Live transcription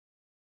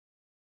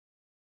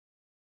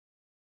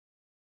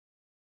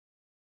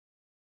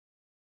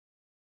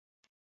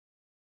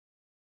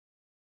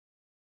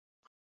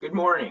Good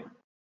morning.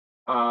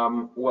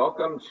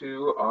 Welcome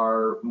to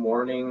our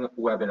morning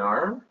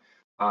webinar.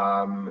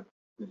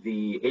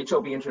 The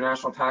HLB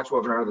International Tax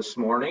webinar this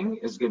morning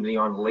is going to be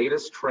on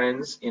latest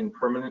trends in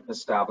permanent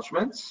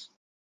establishments.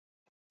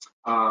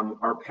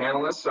 Our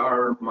panelists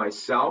are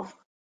myself,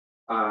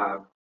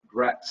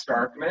 Brett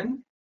Starkman.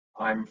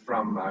 I'm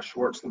from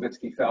Schwartz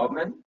Levitsky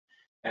Feldman,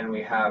 and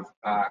we have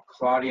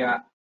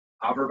Claudia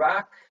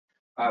Averbach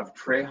of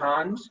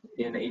Trehand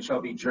in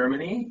HLB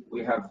Germany.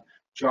 We have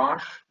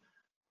Josh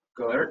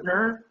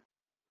Glertner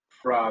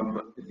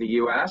from the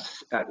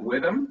US at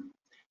Witham.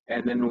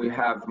 And then we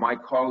have my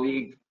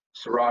colleague,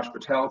 Suraj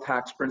Patel,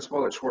 tax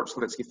principal at Schwartz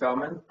Levitsky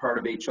Feldman, part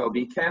of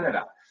HLB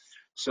Canada.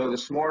 So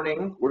this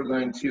morning, we're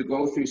going to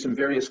go through some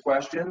various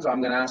questions. I'm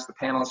going to ask the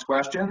panelists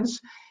questions,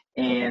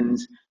 and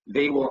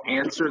they will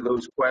answer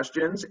those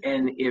questions.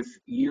 And if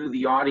you,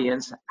 the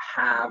audience,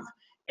 have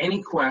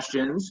any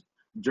questions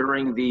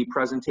during the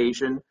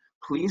presentation,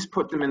 please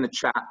put them in the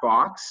chat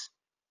box,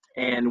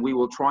 and we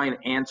will try and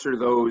answer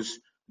those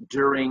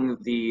during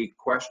the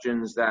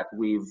questions that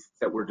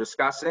we're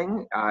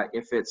discussing.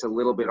 If it's a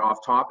little bit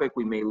off topic,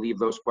 we may leave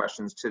those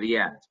questions to the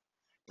end.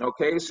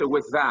 Okay, so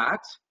with that,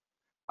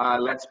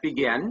 let's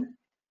begin.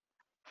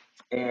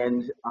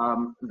 And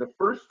the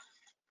first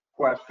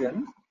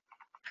question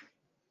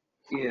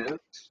is,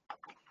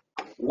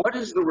 what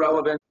is the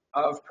relevance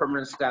of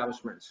permanent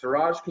establishments?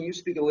 Suraj, can you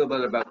speak a little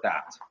bit about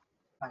that?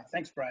 Hi,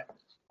 thanks, Brett.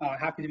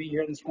 Happy to be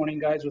here this morning,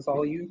 guys, with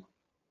all of you.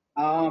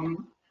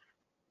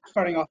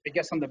 Starting off, I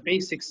guess, on the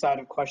basic side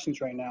of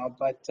questions right now,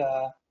 but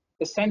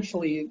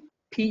essentially,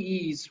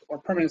 PEs or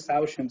permanent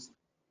establishments,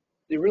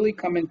 they really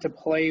come into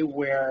play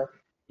where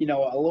a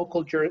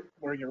local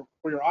where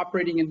you're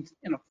operating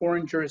in a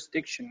foreign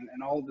jurisdiction,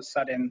 and all of a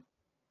sudden,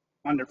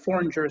 under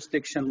foreign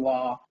jurisdiction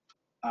law,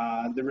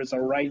 there is a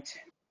right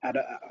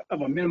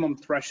of a minimum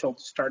threshold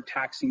to start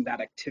taxing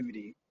that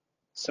activity.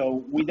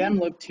 So we then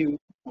look to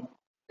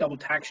double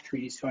tax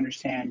treaties to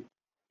understand,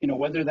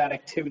 whether that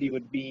activity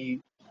would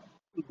be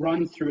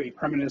run through a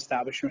permanent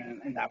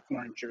establishment in that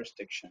foreign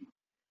jurisdiction.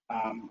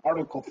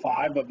 Article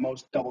 5 of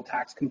most double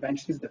tax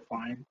conventions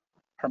define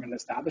permanent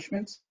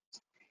establishments.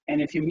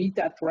 And if you meet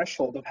that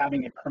threshold of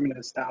having a permanent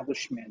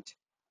establishment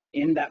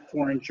in that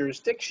foreign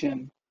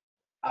jurisdiction,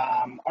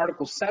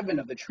 Article 7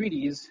 of the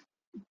treaties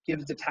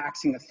gives the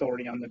taxing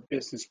authority on the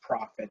business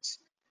profits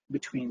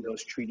between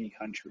those treaty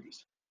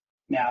countries.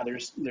 Now,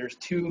 there's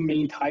two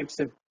main types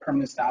of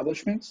permanent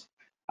establishments.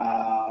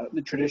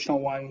 The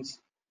traditional ones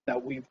that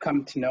we've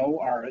come to know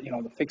are,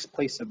 the fixed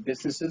place of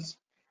businesses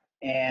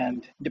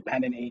and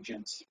dependent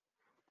agents.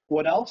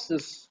 What else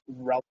is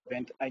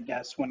relevant, I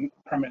guess, when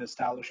permanent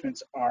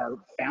establishments are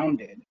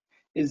founded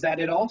is that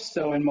it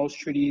also, in most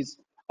treaties,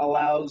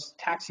 allows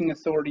taxing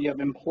authority of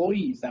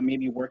employees that may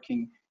be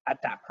working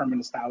at that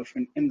permanent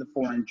establishment in the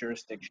foreign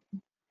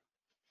jurisdiction.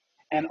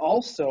 And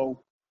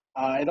also,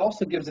 it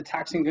also gives a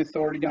taxing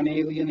authority on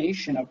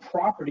alienation of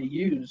property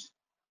used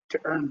to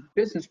earn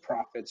business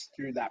profits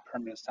through that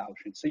permanent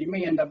establishment. So you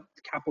may end up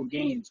with capital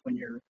gains when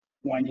you're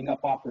winding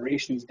up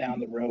operations down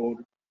the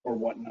road or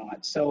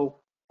whatnot. So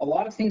a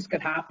lot of things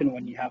could happen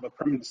when you have a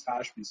permanent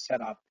establishment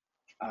set up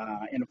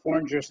in a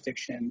foreign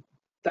jurisdiction.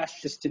 That's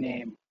just to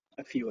name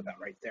a few of them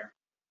right there.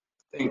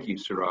 Thank you,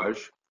 Suraj.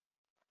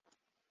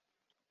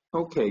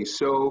 Okay,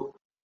 so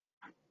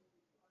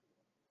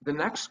the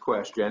next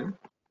question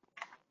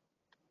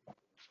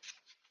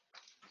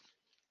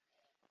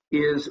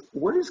is,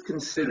 what is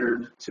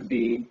considered to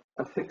be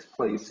a fixed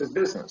place of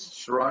business?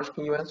 Suraj,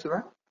 can you answer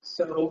that?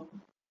 So,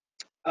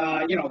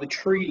 the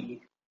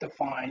treaty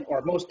define,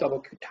 or most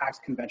double tax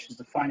conventions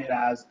define it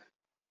as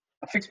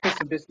a fixed place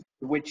of business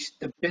in which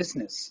the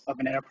business of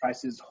an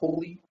enterprise is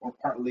wholly or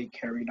partly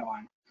carried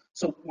on.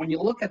 So when you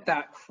look at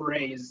that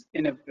phrase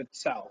in of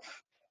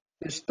itself,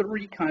 there's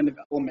three kind of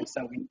elements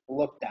that we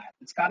looked at.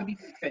 It's got to be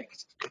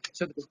fixed.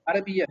 So there's got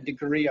to be a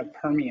degree of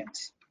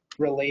permanence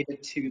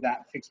related to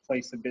that fixed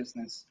place of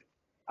business.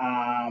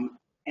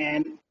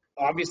 And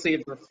obviously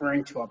it's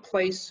referring to a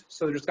place,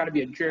 so there's got to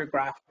be a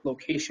geographic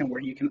location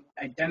where you can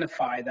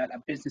identify that a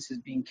business is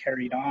being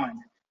carried on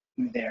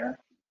there.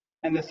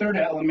 And the third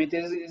element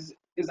is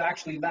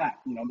actually that,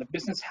 the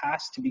business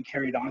has to be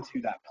carried on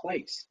through that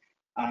place.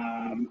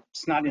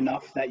 It's not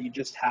enough that you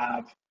just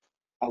have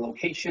a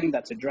location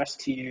that's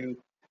addressed to you,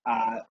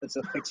 that's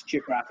a fixed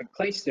geographic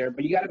place there,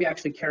 but you got to be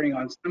actually carrying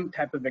on some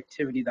type of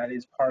activity that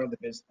is part of the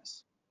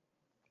business.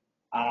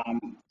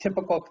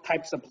 Typical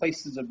types of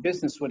places of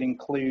business would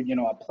include,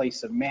 a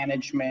place of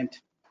management,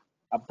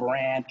 a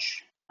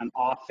branch, an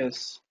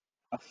office,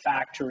 a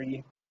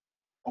factory,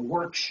 a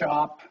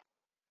workshop,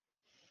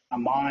 a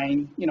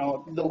mine.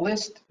 The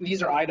list,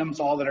 these are items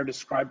all that are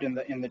described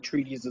in the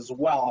treaties as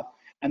well,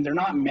 and they're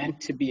not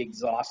meant to be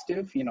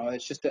exhaustive.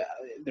 It's just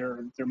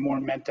they're more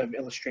meant of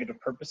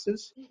illustrative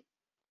purposes.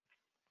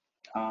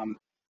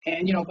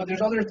 But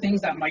there's other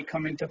things that might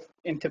come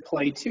into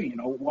play too.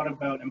 What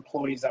about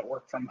employees that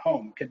work from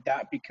home? Could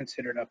that be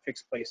considered a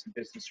fixed place of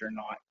business or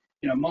not?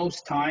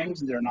 Most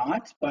times they're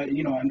not, but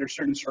under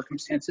certain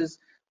circumstances,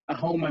 a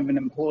home of an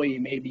employee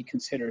may be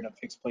considered a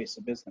fixed place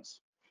of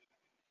business.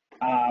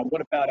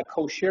 What about a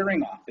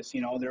co-sharing office?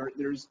 You know,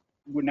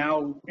 we're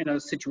now in a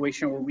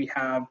situation where we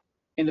have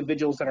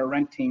individuals that are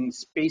renting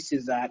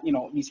spaces at, you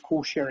know, these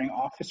co-sharing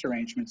office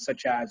arrangements,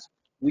 such as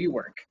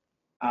WeWork.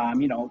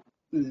 You know,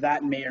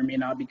 that may or may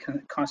not be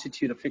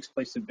constitute a fixed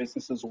place of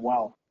business as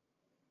well.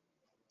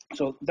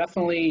 So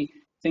definitely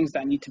things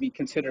that need to be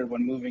considered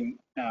when moving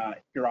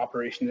your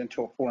operations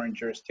into a foreign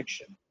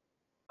jurisdiction.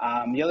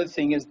 The other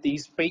thing is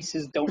these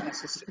spaces don't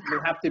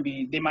necessarily have to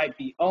be, they might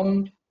be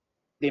owned,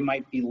 they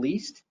might be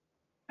leased.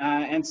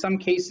 In some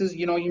cases,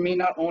 you know, you may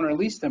not own or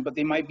lease them, but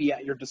they might be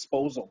at your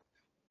disposal.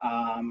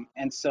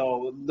 And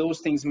so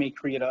those things may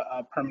create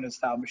a permanent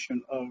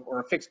establishment or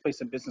a fixed place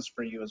of business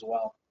for you as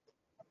well.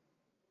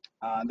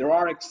 There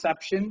are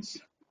exceptions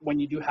when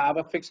you do have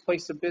a fixed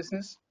place of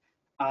business,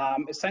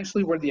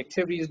 essentially where the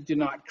activities do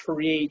not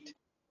create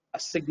a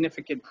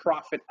significant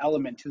profit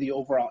element to the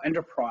overall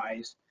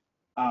enterprise,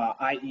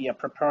 i.e. a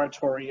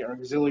preparatory or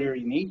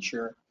auxiliary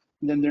nature,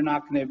 then they're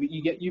not going to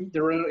be,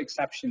 there are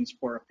exceptions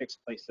for a fixed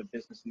place of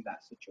business in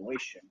that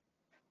situation.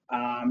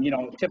 You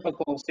know,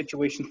 typical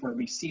situations where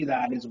we see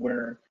that is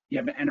where you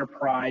have an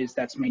enterprise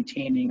that's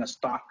maintaining a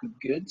stock of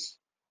goods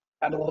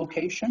at a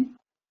location.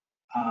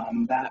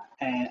 And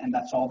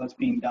that's all that's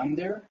being done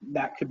there.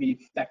 That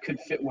could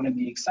fit one of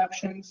the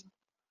exceptions.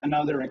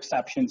 Another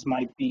exceptions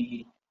might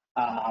be,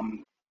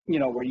 you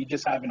know, where you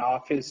just have an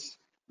office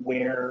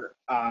where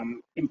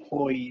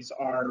employees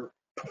are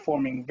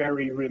performing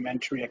very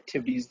rudimentary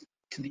activities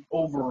to the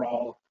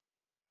overall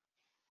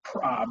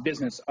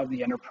business of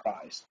the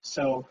enterprise.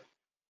 So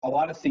a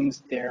lot of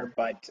things there,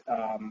 but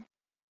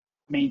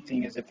main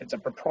thing is if it's a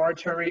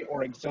proprietary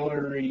or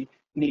auxiliary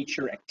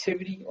nature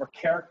activity or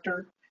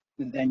character,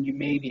 then you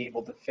may be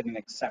able to fit an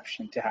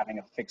exception to having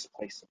a fixed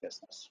place of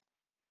business.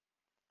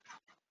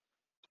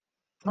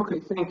 Okay,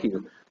 thank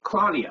you.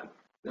 Claudia,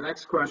 the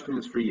next question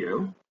is for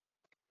you.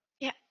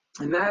 Yeah.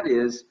 And that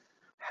is,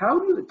 how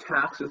do the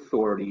tax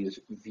authorities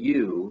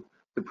view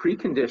the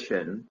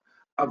precondition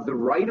of the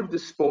right of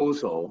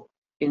disposal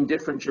in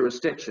different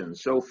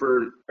jurisdictions? So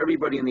for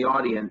everybody in the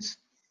audience,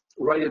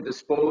 right of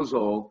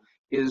disposal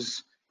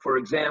is, for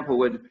example,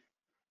 would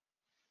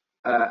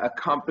a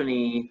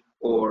company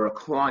or a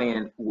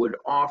client would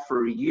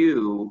offer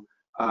you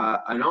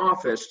an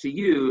office to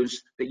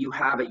use that you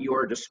have at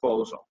your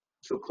disposal.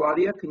 So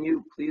Claudia, can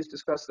you please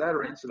discuss that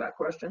or answer that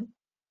question?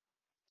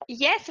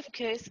 Yes, of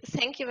course.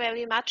 Thank you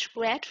very much,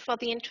 Brett, for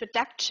the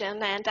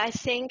introduction. And I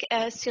think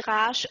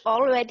Siraj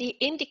already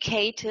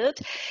indicated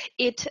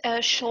it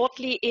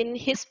shortly in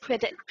his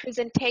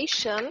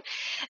presentation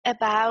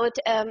about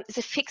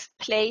the fixed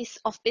place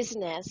of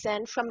business.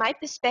 And from my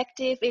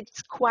perspective,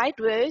 it's quite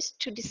worth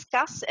to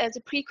discuss as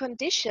a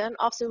precondition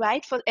of the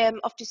right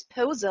of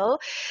disposal,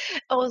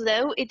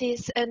 although it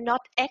is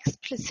not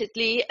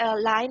explicitly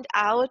lined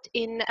out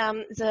in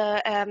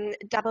the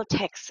double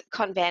tax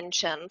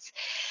conventions.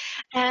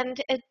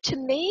 And to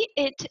me,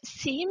 it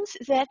seems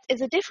that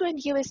the different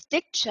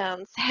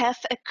jurisdictions have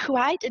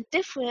quite a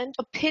different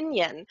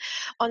opinion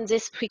on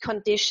this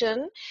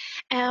precondition.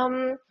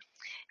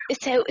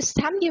 So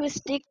some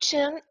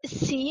jurisdictions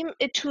seem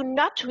to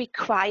not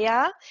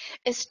require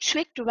a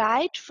strict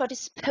right for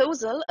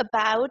disposal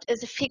about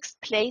the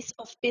fixed place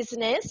of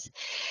business,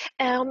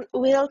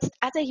 whilst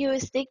other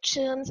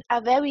jurisdictions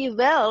are very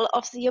well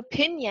of the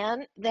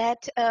opinion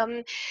that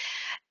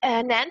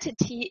an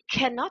entity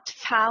cannot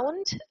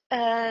found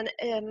a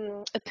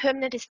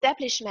permanent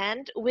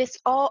establishment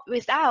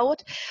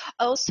without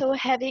also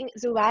having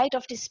the right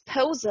of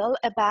disposal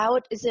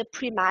about the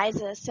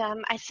premises.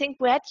 I think,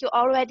 Brett, you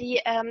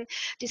already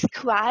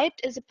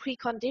described as a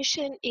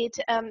precondition. It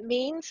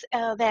means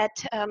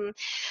that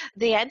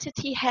the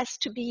entity has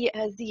to be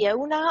the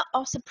owner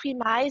of the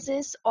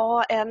premises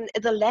or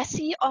the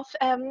lessee of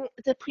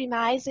the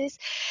premises.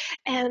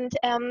 And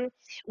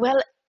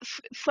well,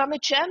 from a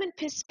German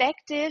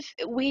perspective,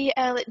 we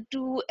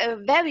do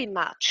very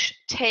much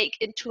take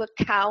into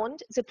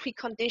account the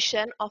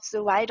precondition of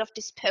the right of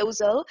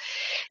disposal.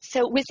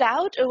 So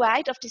without a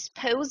right of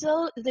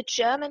disposal, the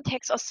German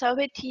tax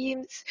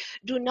authorities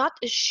do not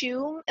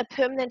assume a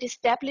permanent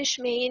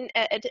establishment,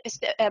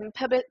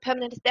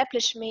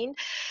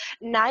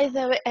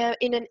 neither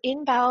in an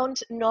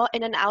inbound nor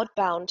in an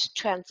outbound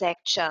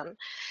transaction.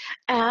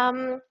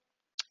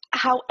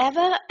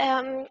 However,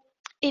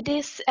 it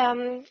is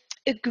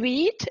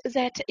agreed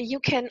that you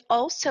can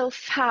also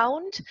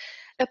found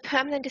a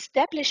permanent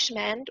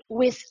establishment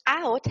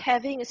without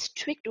having a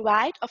strict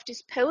right of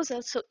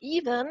disposal. So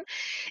even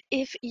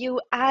if you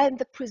are in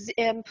the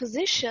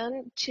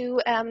position to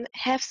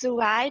have the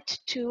right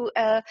to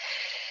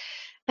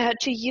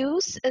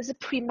use the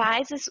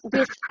premises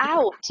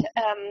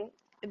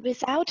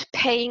without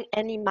paying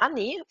any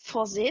money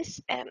for this,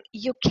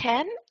 you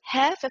can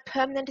have a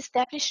permanent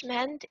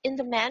establishment in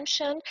the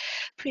mentioned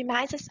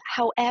premises.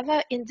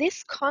 However, in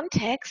this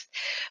context,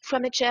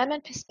 from a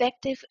German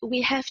perspective,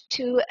 we have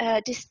to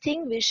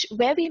distinguish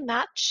very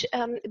much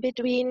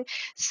between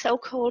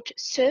so-called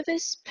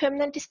service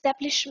permanent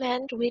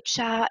establishment, which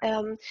are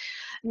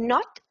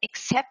not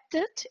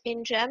accepted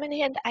in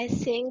Germany, and I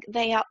think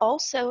they are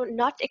also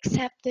not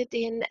accepted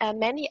in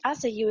many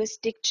other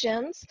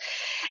jurisdictions,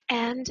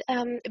 and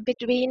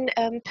between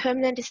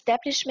permanent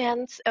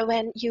establishments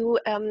when you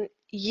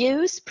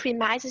use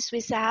premises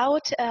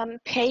without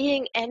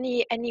paying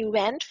any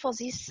rent for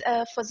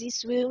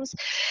these rooms.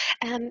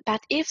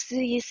 But if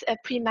these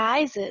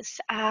premises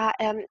are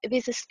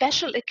with a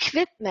special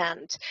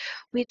equipment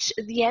which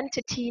the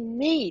entity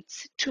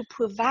needs to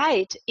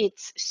provide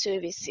its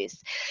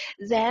services,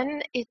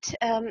 then it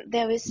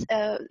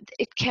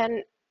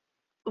can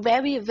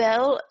very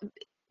well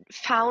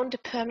found a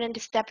permanent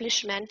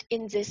establishment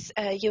in this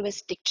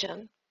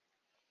jurisdiction.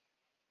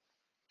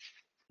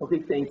 Okay,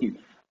 thank you.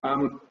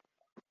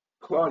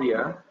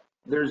 Claudia,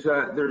 there's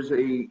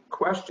a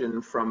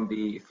question from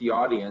the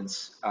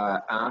audience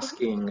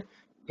asking,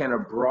 can a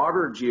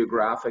broader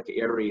geographic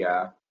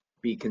area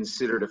be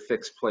considered a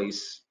fixed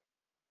place?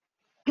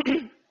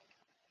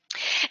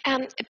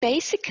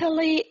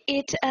 Basically,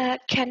 it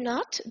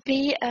cannot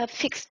be a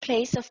fixed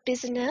place of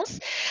business,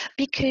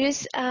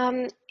 because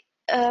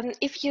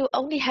if you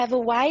only have a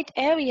wide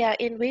area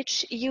in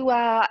which you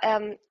are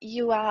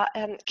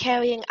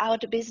carrying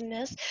out a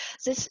business,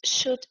 this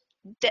should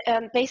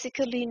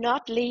basically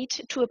not lead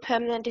to a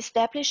permanent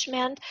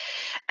establishment.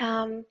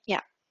 Yeah.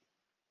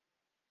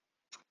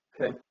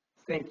 Okay,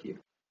 thank you.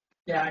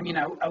 Yeah, I mean,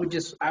 I would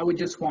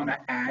just want to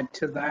add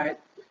to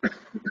that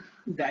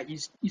that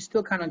you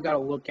still kind of got to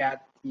look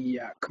at the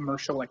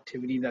commercial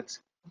activity that's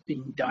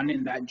being done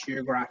in that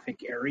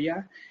geographic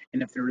area,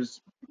 and if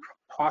there's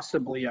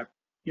possibly a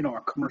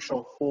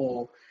commercial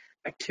whole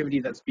activity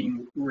that's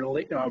being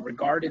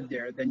regarded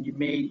there, then you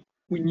may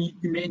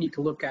need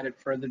to look at it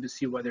further to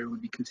see whether it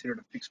would be considered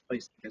a fixed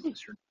place of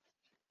business or,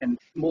 and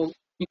we'll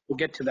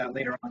get to that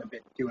later on a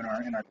bit too in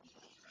our.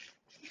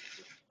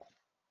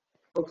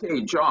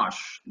 Okay,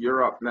 Josh,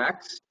 you're up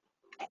next.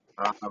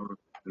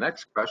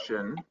 Next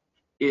question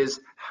is,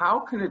 how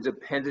can a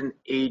dependent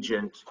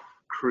agent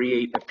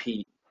create a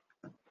P?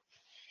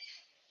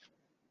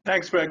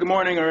 Thanks, Fred. Good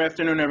morning or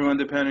afternoon, everyone,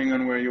 depending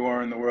on where you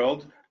are in the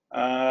world.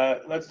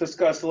 Let's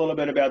discuss a little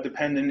bit about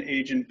dependent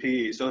agent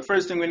P. So the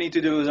first thing we need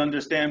to do is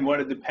understand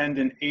what a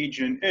dependent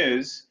agent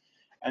is.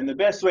 And the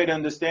best way to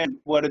understand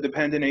what a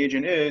dependent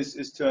agent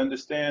is to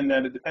understand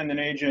that a dependent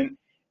agent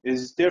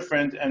is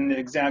different and the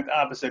exact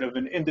opposite of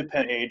an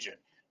independent agent.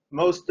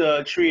 Most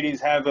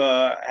treaties have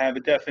a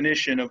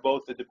definition of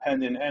both a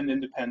dependent and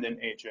independent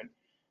agent.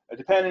 A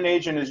dependent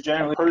agent is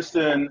generally a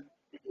person,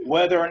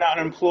 whether or not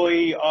an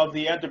employee of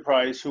the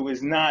enterprise, who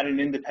is not an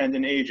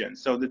independent agent.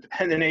 So the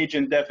dependent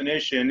agent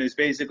definition is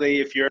basically,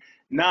 if you're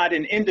not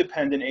an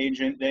independent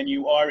agent, then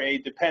you are a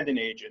dependent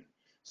agent.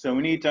 So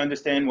we need to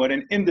understand what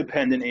an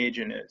independent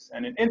agent is.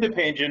 And an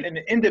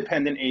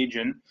independent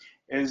agent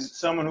is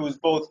someone who is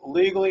both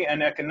legally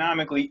and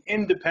economically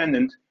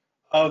independent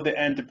of the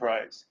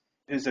enterprise.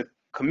 Is a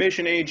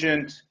commission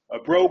agent, a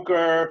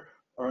broker,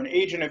 or an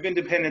agent of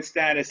independent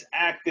status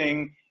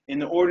acting in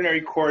the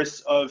ordinary course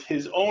of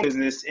his own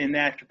business in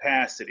that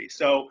capacity.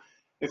 So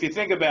if you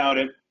think about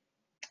it,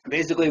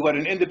 basically what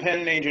an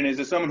independent agent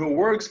is someone who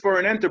works for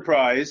an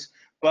enterprise,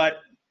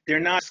 but they're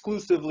not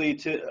exclusively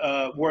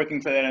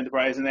working for that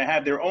enterprise, and they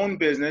have their own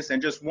business,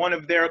 and just one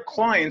of their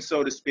clients,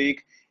 so to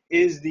speak,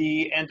 is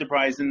the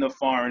enterprise in the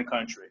foreign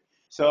country.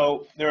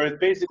 So there are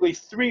basically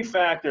three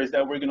factors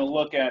that we're going to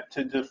look at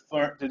to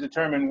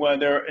determine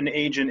whether an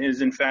agent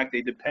is in fact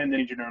a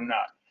dependent agent or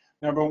not.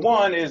 Number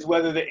one is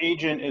whether the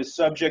agent is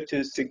subject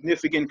to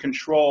significant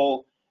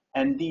control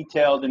and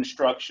detailed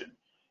instruction.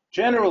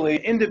 Generally,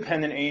 an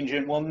independent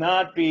agent will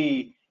not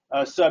be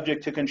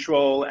subject to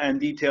control and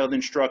detailed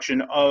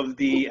instruction of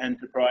the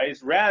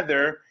enterprise.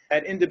 Rather,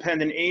 that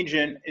independent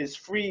agent is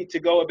free to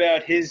go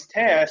about his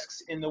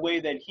tasks in the way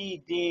that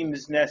he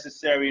deems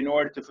necessary in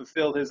order to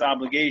fulfill his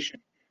obligation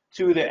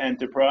to the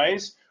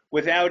enterprise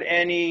without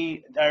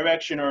any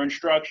direction or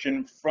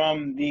instruction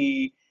from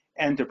the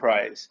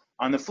enterprise.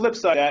 On the flip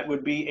side, that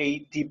would be a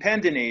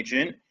dependent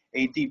agent.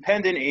 A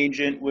dependent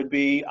agent would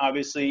be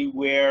obviously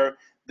where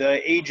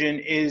the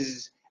agent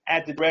is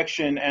at the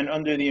direction and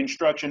under the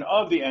instruction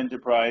of the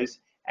enterprise.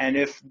 And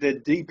if the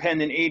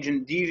dependent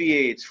agent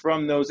deviates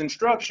from those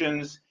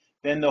instructions,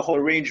 then the whole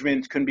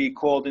arrangement can be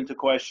called into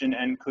question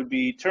and could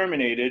be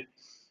terminated.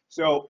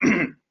 So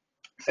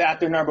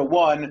factor number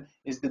one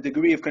is the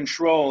degree of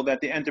control that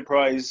the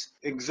enterprise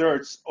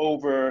exerts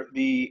over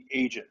the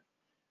agent.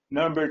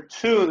 Number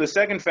two, the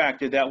second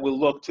factor that we'll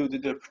look to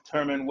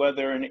determine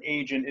whether an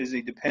agent is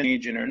a dependent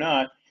agent or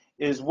not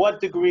is what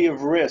degree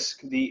of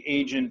risk the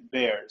agent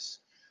bears.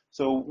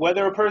 So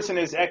whether a person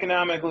is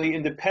economically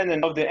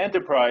independent of the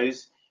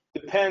enterprise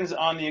depends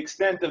on the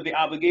extent of the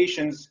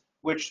obligations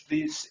which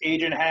this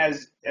agent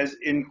has as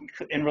in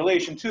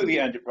relation to the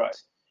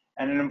enterprise.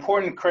 And an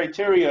important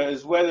criteria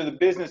is whether the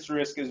business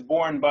risk is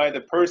borne by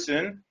the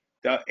person,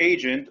 the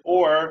agent,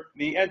 or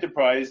the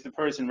enterprise the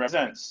person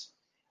represents.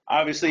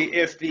 Obviously,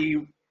 if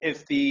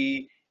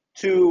the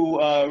two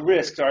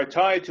risks are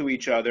tied to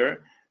each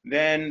other,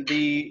 then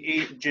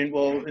the agent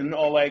will, in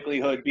all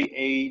likelihood, be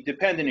a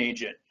dependent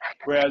agent.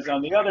 Whereas,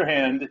 on the other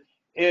hand,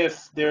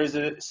 if there's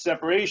a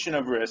separation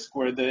of risk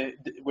where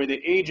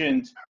the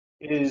agent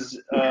is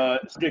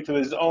subject to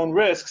his own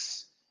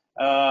risks,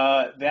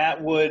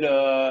 that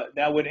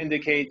would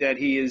indicate that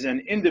he is an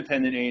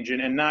independent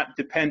agent and not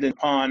dependent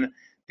upon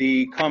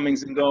the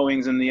comings and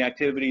goings and the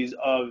activities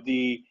of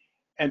the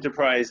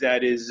enterprise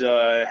that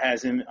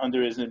has him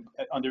under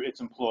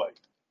its employ.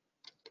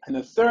 And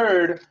the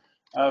third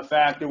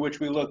factor which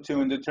we look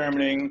to in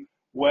determining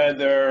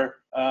whether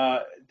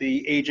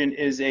the agent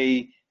is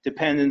a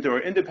dependent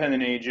or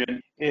independent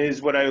agent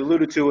is what I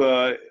alluded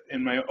to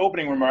in my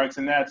opening remarks,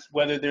 and that's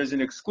whether there's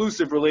an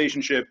exclusive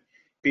relationship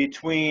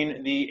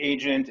between the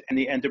agent and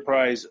the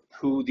enterprise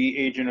who the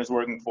agent is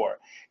working for.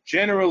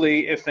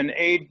 Generally, if an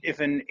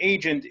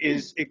agent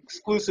is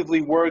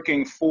exclusively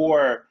working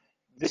for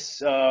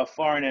this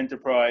foreign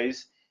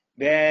enterprise,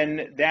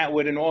 then that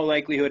would in all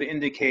likelihood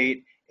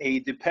indicate a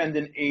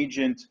dependent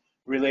agent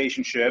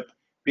relationship,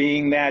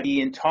 being that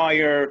the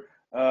entire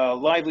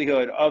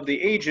livelihood of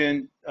the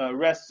agent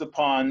rests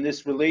upon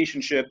this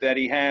relationship that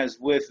he has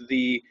with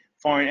the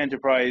foreign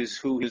enterprise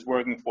who he's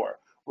working for.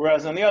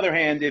 Whereas on the other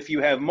hand, if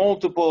you have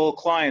multiple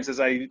clients, as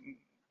I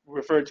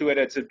referred to it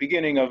at the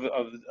beginning of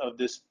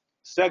this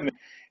segment,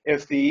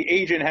 if the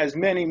agent has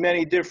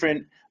many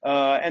different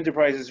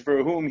enterprises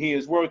for whom he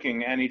is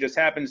working, and he just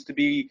happens to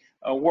be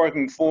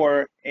working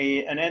for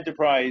an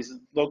enterprise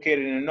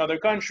located in another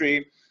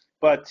country,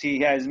 but he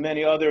has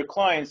many other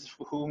clients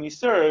whom he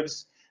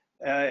serves,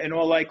 in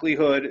all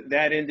likelihood,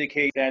 that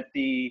indicates that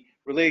the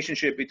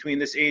relationship between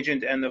this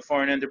agent and the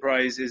foreign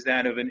enterprise is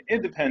that of an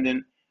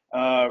independent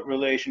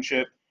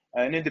relationship,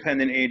 an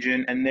independent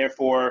agent, and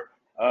therefore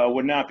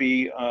would not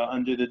be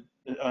under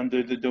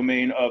the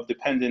domain of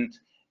dependent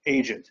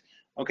agent.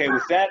 Okay,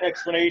 with that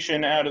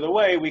explanation out of the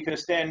way, we can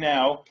understand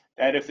now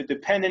that if a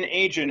dependent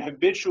agent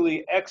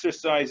habitually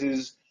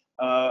exercises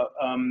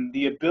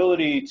the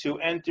ability to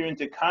enter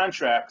into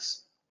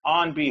contracts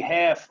on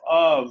behalf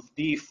of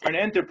the foreign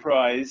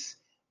enterprise,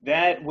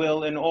 that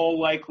will in all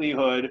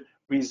likelihood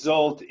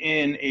result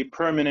in a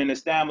permanent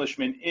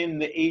establishment in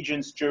the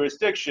agent's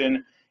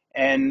jurisdiction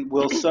and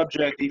will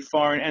subject the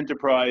foreign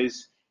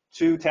enterprise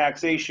to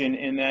taxation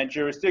in that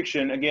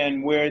jurisdiction,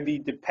 again, where the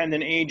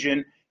dependent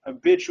agent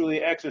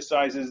habitually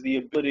exercises the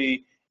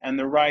ability and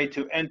the right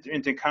to enter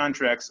into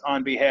contracts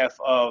on behalf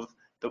of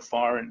the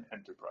foreign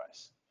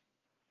enterprise.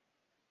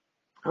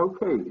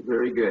 Okay,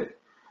 very good.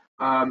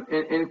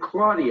 And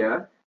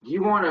Claudia, do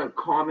you want to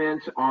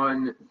comment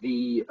on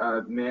the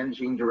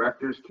managing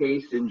director's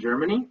case in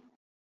Germany?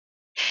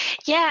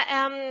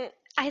 Yeah,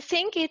 I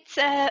think it's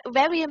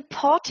very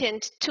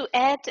important to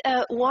add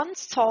one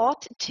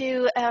thought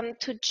to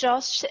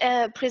Josh's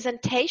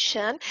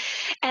presentation,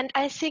 and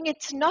I think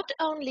it's not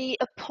only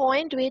a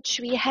point which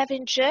we have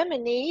in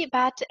Germany,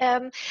 but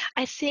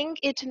I think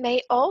it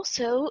may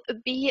also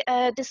be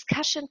a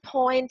discussion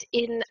point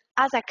in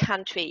other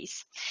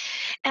countries.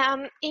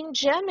 In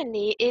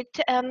Germany, it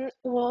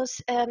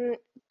was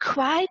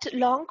quite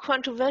long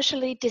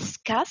controversially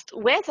discussed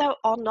whether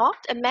or not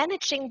a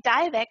managing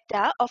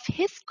director of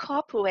his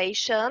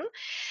corporation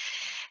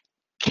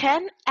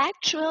can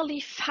actually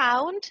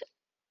found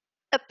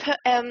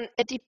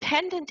a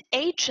dependent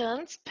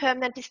agent's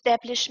permanent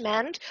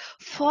establishment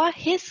for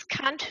his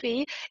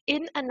country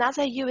in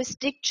another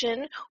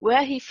jurisdiction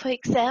where he, for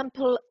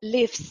example,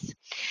 lives.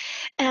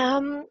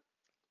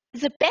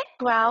 The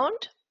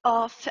background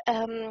of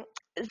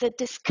the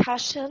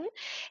discussion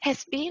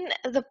has been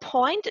the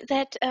point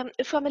that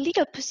from a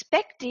legal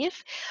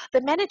perspective,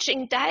 the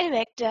managing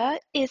director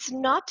is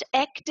not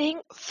acting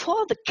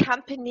for the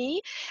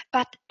company,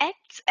 but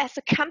acts as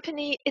a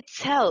company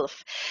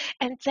itself.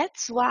 And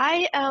that's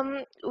why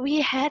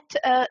we had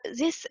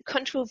this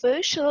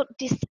controversial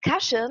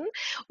discussion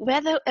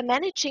whether a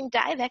managing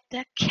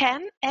director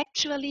can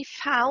actually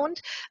found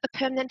a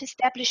permanent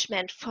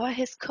establishment for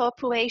his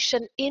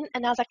corporation in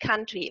another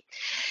country.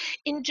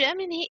 In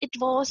Germany, it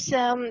was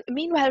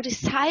meanwhile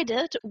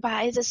decided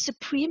by the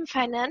Supreme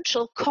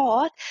Financial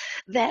Court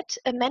that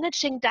a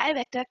managing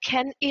director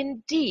can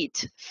indeed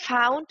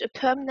found a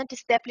permanent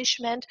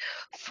establishment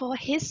for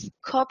his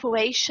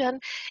corporation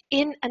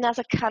in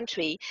another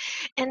country.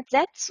 And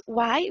that's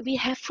why we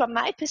have, from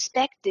my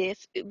perspective,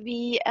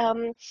 be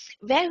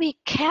very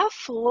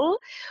careful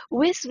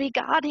with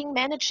regarding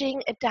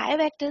managing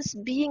directors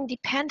being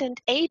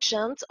dependent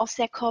agents of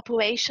their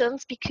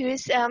corporations,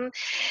 because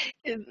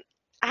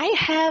I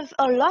have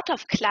a lot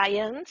of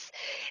clients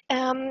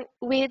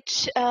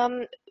which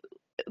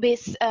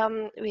with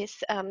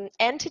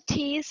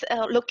entities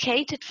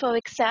located, for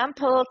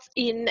example,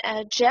 in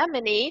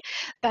Germany,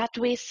 but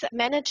with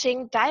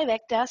managing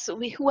directors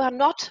who are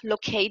not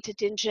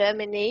located in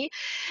Germany,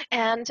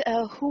 and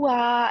who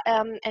are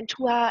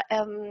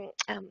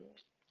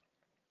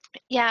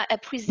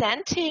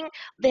presenting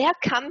their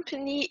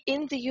company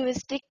in the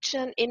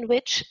jurisdiction in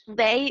which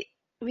they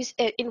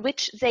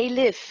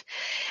live.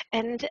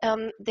 And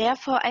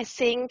therefore, I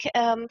think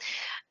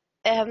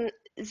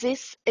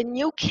this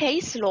new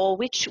case law,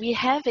 which we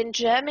have in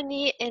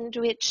Germany and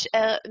which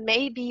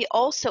may be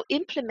also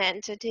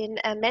implemented in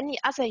many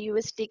other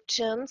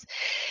jurisdictions,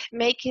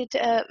 make it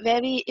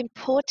very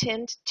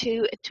important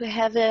to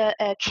have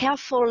a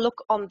careful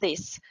look on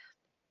this.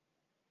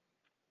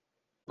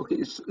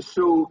 Okay,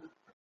 so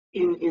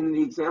in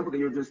the example that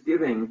you're just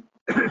giving,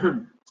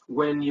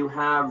 when you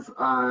have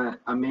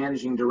a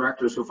managing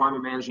director, so if I'm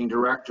a managing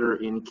director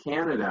in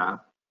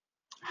Canada,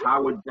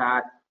 how would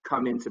that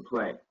come into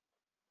play?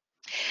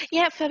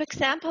 Yeah, for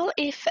example,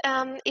 if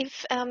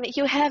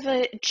you have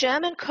a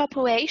German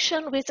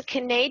corporation with a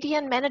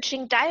Canadian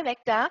managing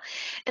director,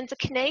 and the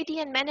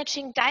Canadian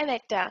managing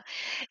director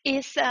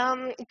is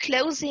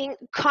closing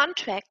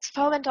contracts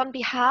for and on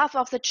behalf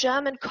of the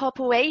German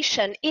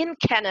corporation in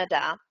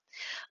Canada,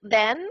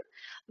 then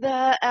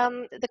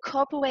the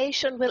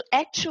corporation will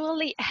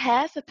actually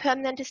have a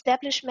permanent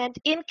establishment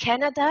in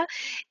Canada,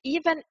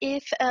 even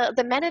if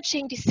the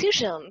managing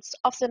decisions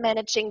of the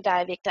managing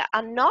director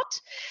are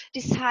not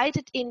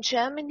decided in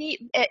Germany,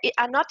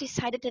 are not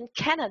decided in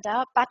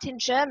Canada, but in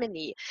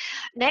Germany.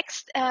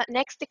 Next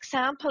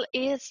example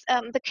is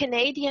the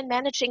Canadian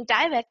managing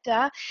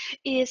director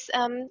is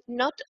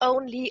not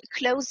only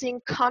closing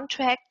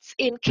contracts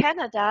in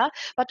Canada,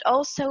 but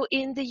also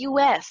in the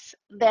US.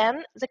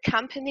 Then the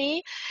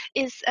company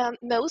is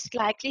most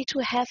likely to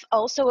have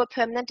also a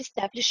permanent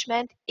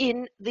establishment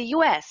in the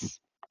US.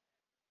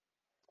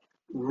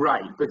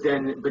 Right, but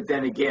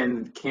then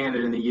again,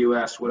 Canada and the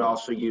U.S. would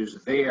also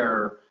use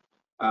their,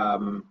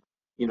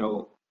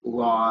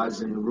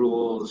 laws and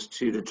rules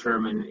to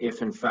determine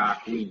if, in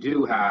fact, we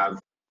do have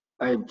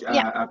a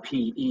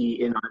PE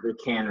in either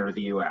Canada or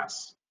the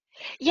U.S.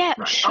 Yeah,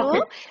 Right. sure.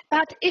 Okay.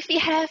 But if we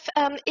have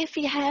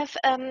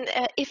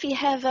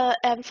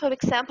for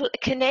example, a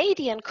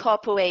Canadian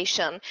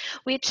corporation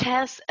which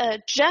has a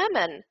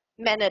German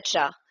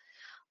manager,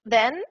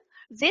 then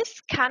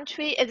this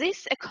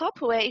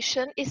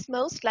corporation is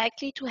most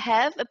likely to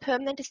have a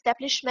permanent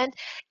establishment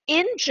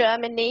in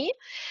Germany.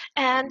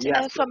 And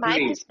Yes, from my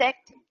agreed.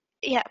 perspective,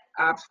 yeah.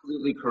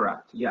 Absolutely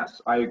correct.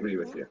 Yes, I agree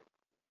with you.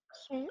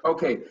 Mhm.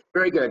 Okay,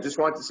 very good. Just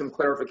wanted some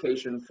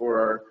clarification for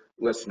our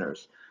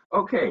listeners.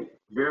 Okay,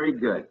 very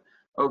good.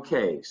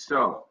 Okay,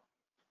 so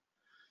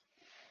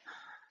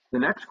the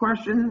next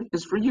question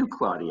is for you,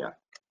 Claudia.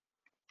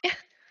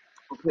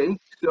 Okay,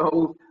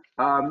 so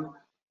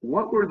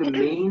what were the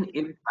main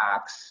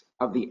impacts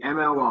of the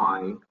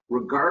MLI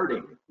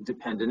regarding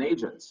dependent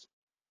agents?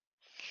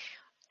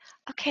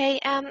 Okay,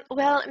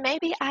 well,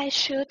 maybe I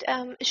should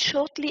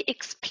shortly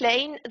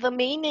explain the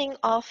meaning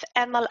of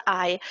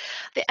MLI.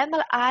 The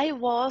MLI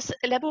was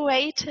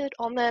elaborated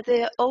on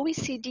the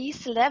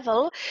OECD's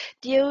level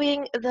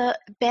during the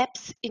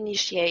BEPS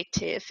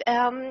initiative.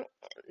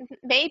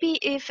 Maybe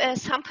if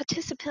some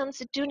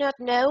participants do not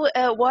know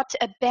what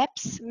a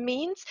BEPS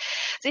means,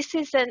 this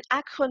is an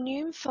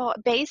acronym for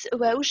base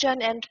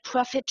erosion and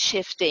profit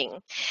shifting.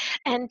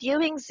 And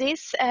during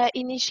this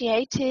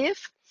initiative,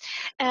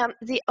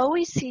 the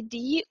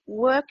OECD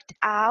worked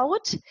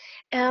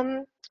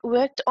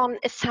on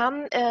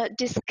some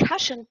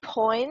discussion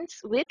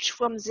points which,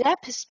 from their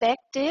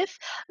perspective,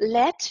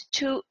 led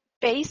to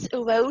base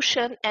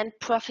erosion and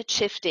profit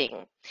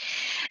shifting.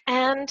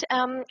 And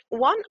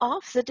one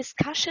of the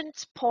discussion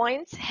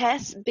points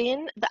has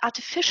been the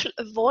artificial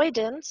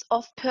avoidance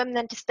of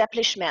permanent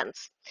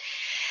establishments.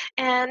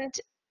 And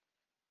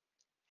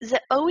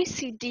the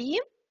OECD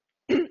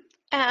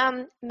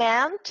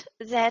meant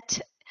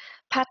that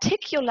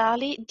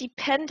particularly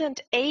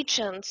dependent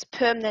agents'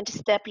 permanent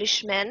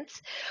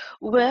establishments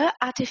were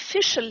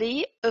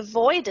artificially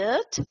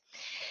avoided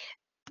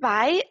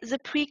by the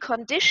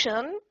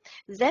precondition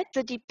that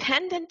the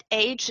dependent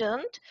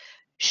agent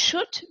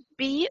should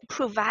be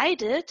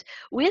provided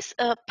with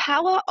a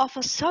power of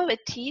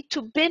authority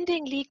to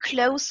bindingly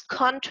close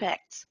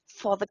contracts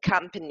for the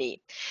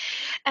company.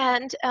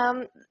 And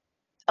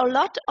a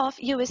lot of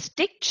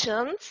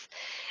jurisdictions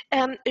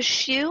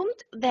assumed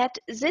that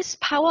this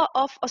power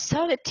of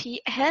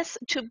authority has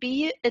to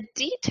be a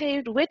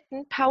detailed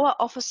written power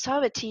of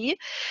authority,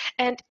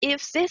 and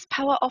if this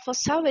power of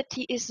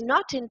authority is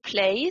not in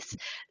place,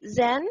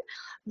 then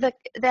the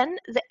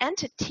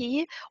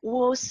entity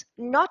was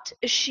not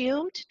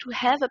assumed to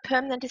have a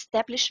permanent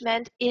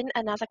establishment in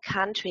another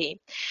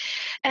country.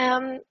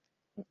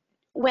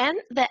 When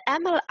the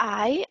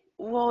MLI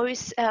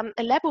was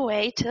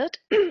elaborated,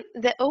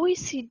 the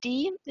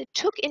OECD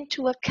took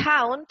into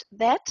account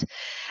that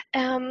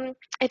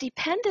a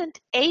dependent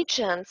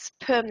agent's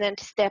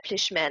permanent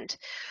establishment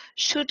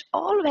should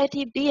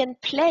already be in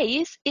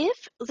place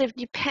if the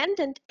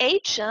dependent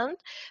agent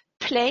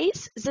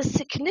plays the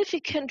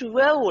significant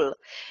role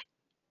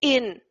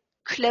in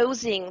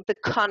closing the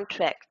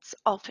contracts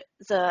of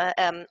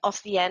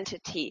the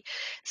entity.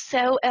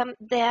 So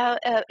there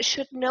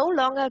should no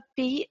longer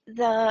be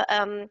the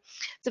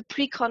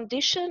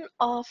precondition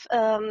of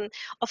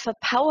a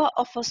power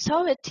of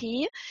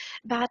authority,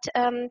 but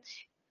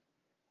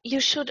you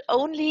should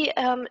only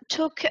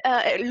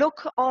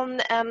look on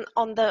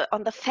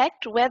the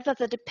fact whether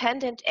the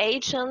dependent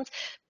agent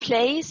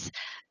plays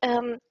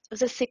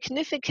the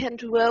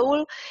significant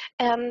role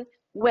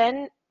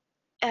when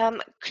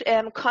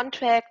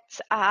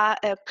contracts are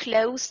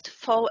closed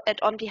for and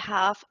on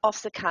behalf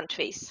of the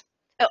countries,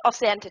 of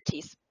the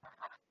entities.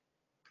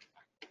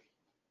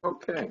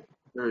 Okay,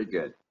 very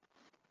good.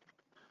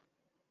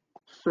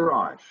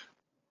 Suraj,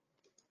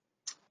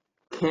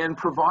 can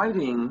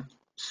providing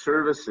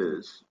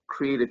services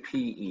create a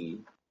PE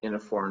in a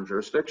foreign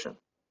jurisdiction?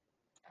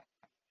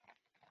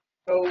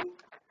 So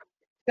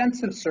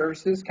extensive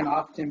services can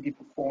often be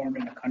performed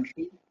in a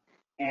country,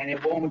 and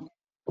it won't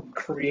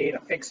create a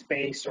fixed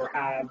base or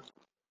have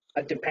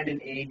a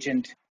dependent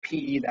agent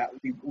PE that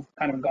we've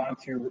kind of gone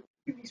through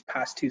in these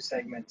past two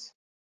segments.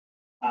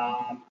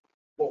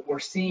 What we're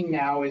seeing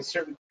now is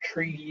certain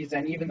treaties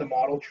and even the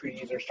model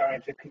treaties are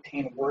starting to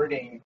contain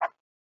wording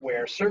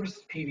where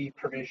services PV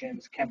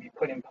provisions can be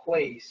put in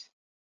place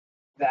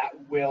that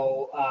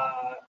will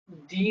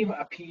deem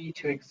a PE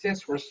to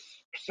exist where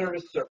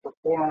services are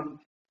performed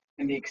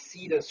and they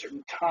exceed a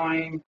certain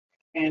time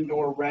and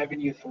or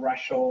revenue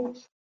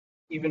thresholds,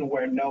 even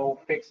where no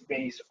fixed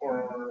base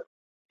or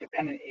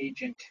dependent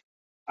agent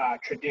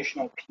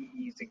traditional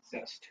PEs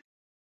exist.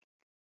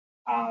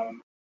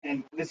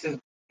 And this is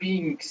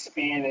being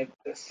expanded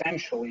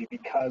essentially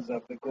because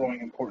of the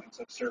growing importance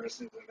of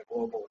services in the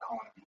global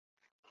economy.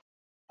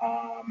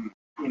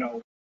 You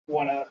know,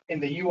 in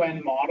the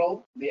UN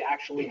model, they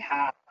actually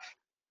have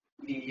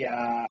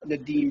the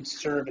deemed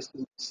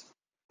services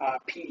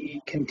PE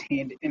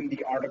contained in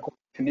the article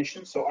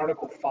definition. So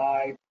Article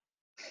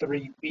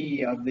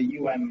 5.3b of the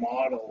UN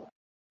model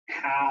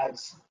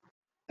has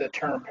the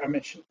term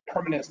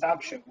permanent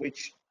establishment,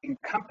 which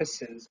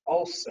encompasses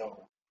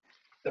also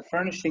the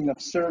furnishing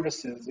of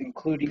services,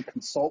 including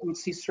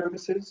consultancy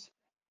services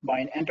by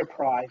an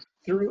enterprise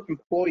through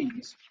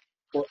employees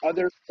or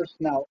other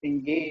personnel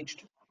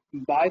engaged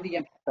by the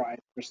enterprise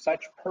for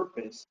such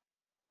purpose,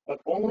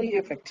 but only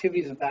if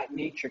activities of that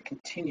nature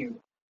continue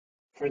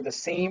for the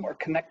same or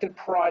connected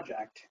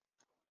project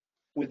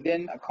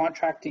within a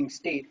contracting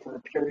state for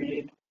a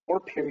period or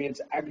periods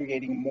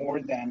aggregating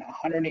more than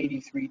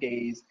 183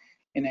 days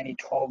in any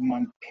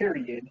 12-month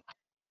period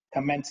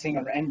commencing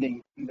or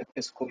ending in the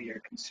fiscal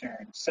year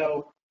concerned.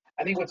 So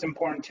I think what's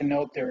important to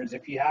note there is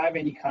if you have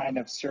any kind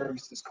of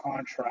services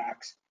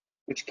contracts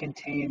which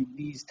contain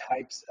these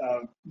types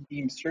of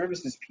deemed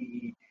services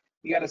PE,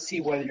 you got to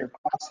see whether you're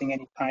crossing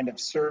any kind of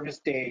service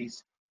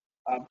days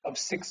of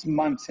 6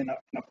 months in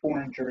a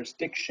foreign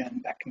jurisdiction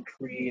that can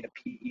create a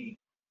PE.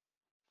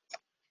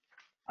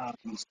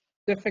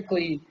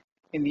 Specifically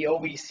in the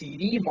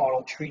OECD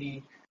model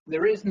treaty,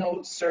 there is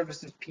no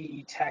services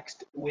PE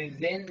text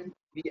within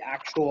the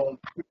actual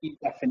treaty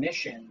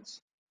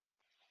definitions.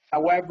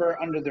 However,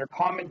 under their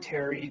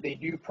commentary, they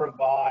do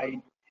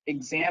provide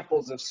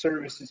examples of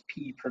services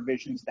PE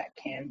provisions that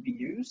can be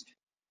used.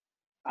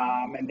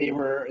 And they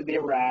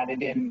were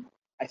added in,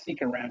 I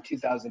think, around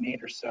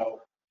 2008 or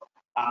so.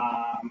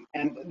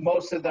 And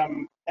most of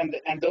them, and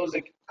those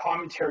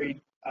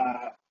commentary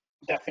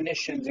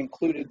definitions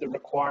included the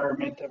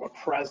requirement of a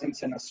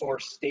presence in a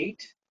source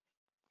state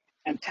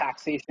and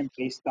taxation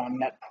based on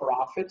net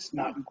profits,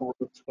 not gross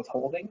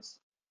withholdings.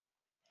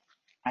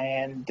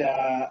 And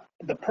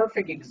the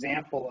perfect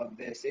example of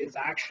this is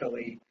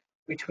actually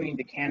between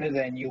the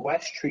Canada and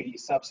US treaty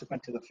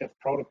subsequent to the Fifth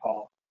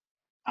Protocol,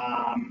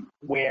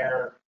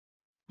 where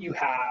you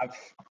have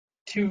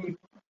two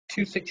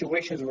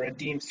situations where a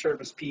deemed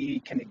service PE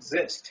can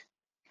exist.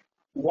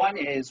 One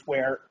is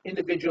where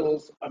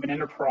individuals of an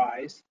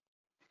enterprise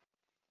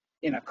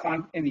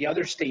in the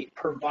other state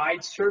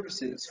provide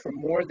services for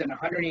more than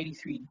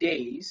 183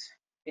 days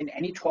in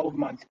any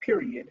 12-month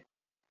period,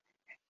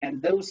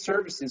 and those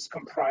services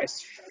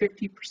comprise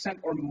 50%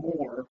 or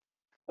more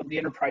of the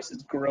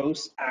enterprise's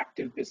gross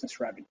active business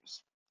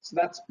revenues. So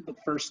that's the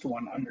first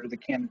one under the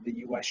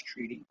Canada-US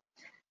treaty.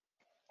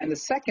 And the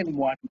second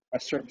one, a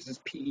services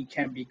PE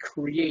can be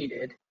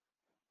created,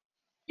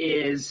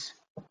 is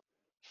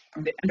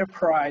the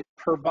enterprise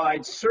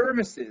provides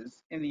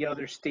services in the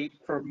other state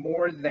for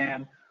more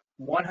than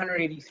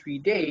 183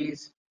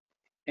 days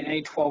in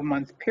any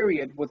 12-month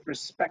period with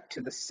respect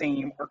to the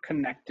same or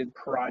connected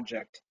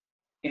project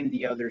in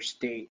the other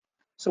state.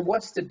 So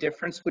what's the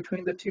difference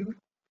between the two?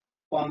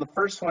 Well, on the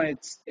first one,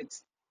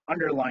 it's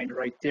underlined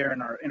right there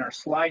in our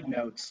slide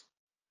notes.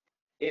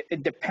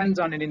 It depends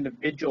on an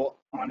individual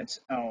on its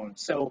own.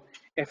 So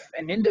if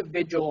an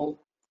individual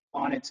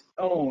on its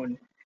own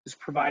is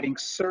providing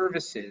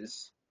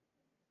services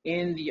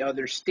in the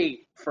other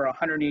state for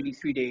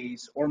 183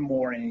 days or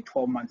more in a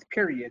 12-month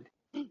period,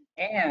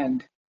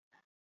 and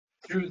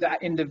through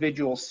that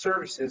individual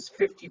services,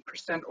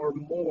 50% or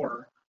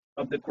more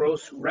of the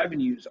gross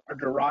revenues are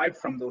derived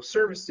from those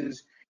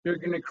services, you're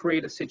going to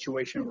create a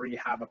situation where you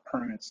have a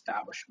permanent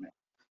establishment.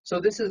 So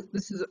this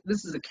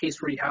is a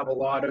case where you have a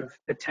lot of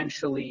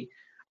potentially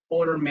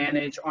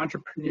owner-managed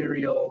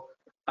entrepreneurial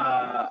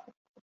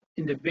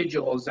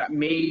individuals that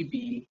may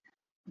be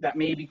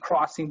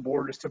crossing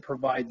borders to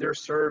provide their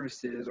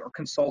services or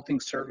consulting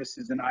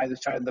services on either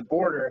side of the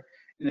border.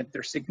 And if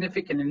they're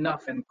significant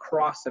enough and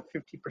cross a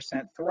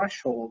 50%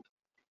 threshold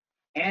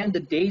and the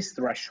days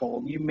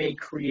threshold, you may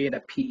create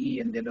a PE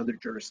in that other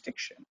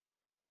jurisdiction.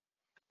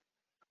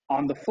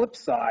 On the flip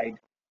side,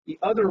 the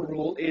other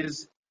rule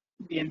is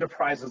the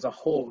enterprise as a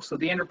whole. So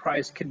the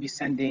enterprise could be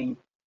sending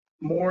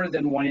more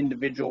than one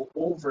individual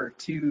over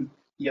to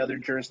the other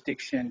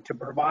jurisdiction to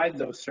provide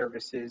those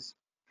services.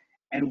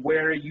 And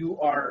where you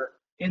are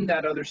in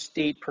that other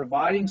state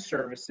providing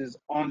services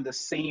on the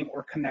same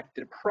or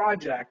connected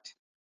project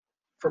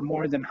for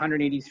more than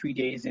 183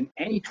 days in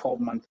any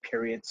 12-month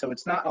period. So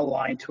it's not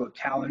aligned to a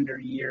calendar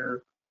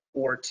year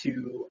or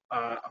to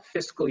a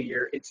fiscal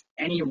year. It's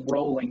any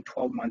rolling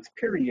 12-month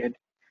period.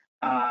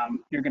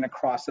 You're going to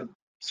cross a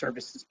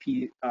services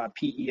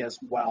PE as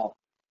well.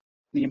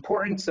 The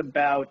importance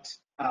about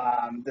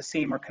the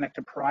same or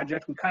connected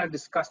project, we kind of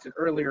discussed it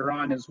earlier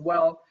on as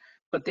well,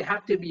 but they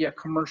have to be a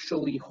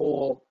commercially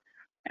whole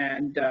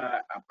and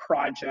a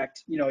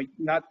project,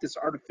 not this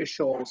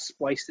artificial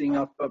splicing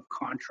up of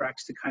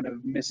contracts to kind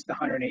of miss the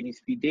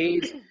 183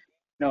 days.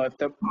 If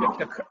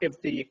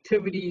the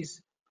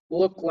activities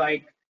look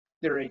like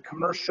they're a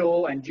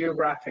commercial and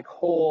geographic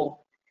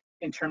whole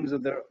in terms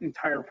of the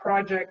entire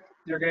project,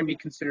 they're going to be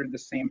considered the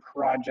same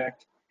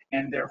project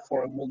and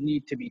therefore will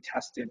need to be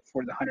tested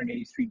for the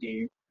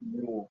 183-day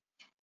rule.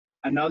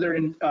 Another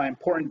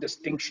important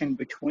distinction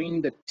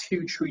between the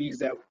two treaties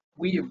that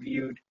we have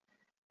viewed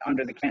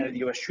under the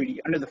Canada-US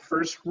treaty, under the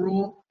first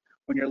rule,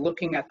 when you're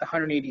looking at the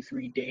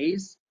 183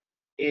 days,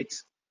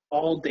 it's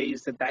all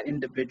days that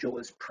individual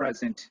is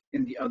present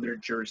in the other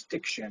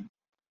jurisdiction.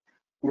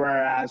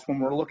 Whereas when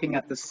we're looking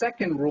at the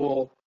second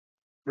rule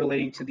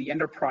relating to the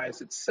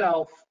enterprise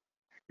itself,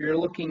 you're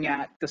looking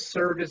at the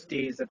service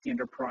days that the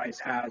enterprise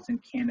has in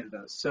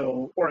Canada,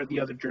 or the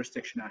other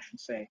jurisdiction, I should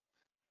say.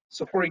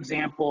 So, for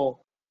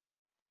example,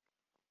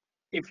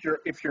 if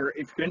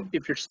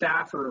your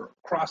staff are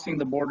crossing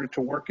the border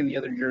to work in the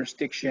other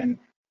jurisdiction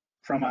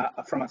from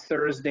a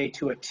Thursday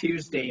to a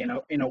Tuesday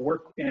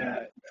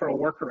for a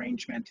work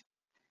arrangement,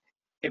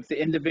 if the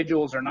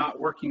individuals are not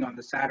working on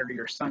the Saturday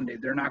or Sunday,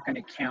 they're not going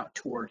to count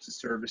towards the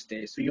service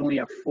days. So you only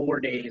have 4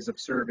 days of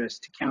service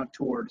to count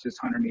towards this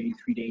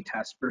 183-day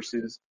test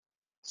versus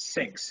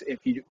 6 if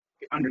you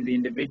under the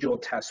individual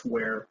test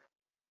where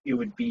it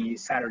would be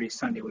Saturday,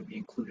 Sunday would be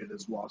included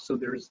as well. So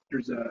there's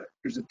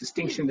a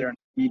distinction there.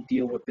 You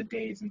deal with the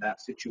days in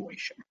that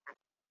situation.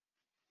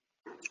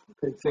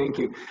 Okay, thank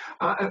you.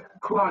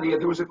 Claudia,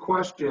 there was a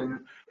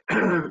question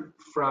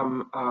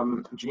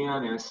from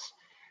Janice.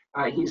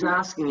 He's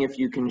asking if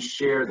you can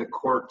share the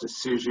court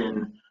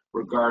decision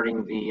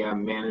regarding the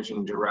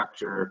managing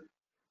director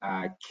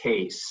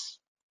case.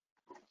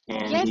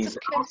 And yes,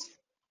 of course.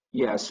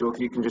 Yeah, so if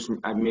you can just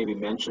maybe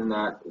mention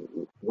that,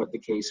 what the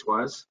case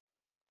was.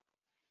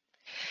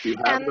 Do you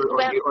have,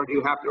 or do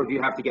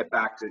you have to get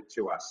back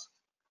to us?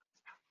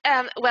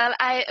 Well,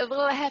 I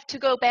will have to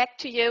go back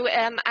to you.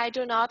 I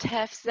do not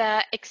have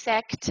the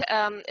exact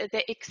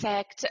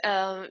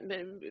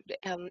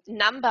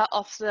number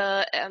of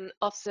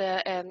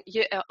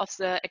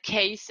the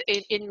case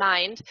in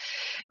mind,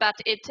 but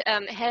it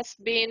has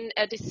been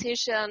a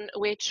decision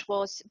which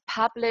was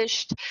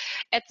published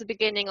at the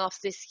beginning of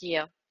this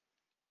year.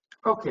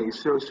 Okay,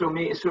 so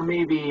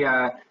maybe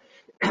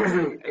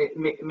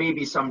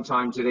maybe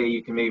sometime today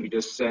you can maybe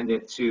just send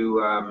it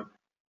to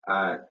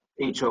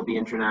HLB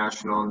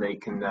International, and they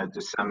can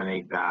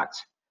disseminate that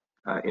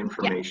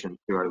information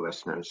to our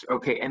listeners.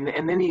 Okay, and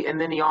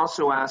then he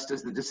also asked,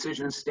 does the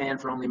decision stand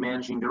for only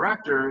managing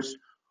directors,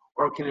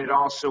 or can it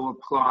also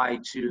apply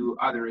to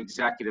other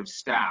executive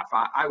staff?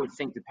 I would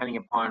think, depending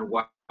upon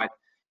what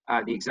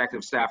the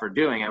executive staff are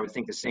doing, I would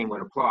think the same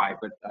would apply,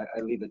 but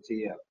I leave it to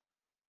you.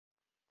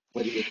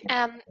 What do you think?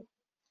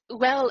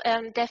 Well,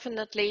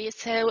 definitely.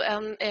 So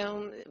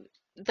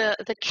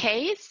the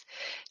case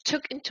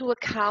took into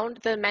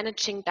account the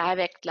managing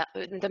director,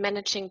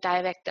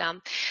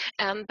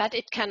 but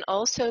it can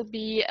also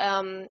be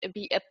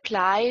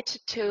applied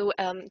to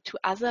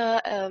other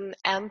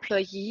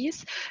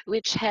employees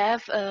which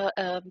have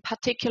a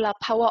particular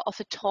power of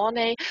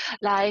attorney,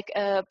 like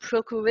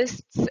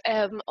procurists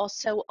or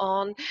so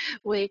on,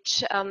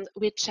 which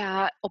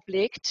are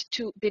obliged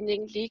to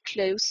bindingly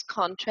close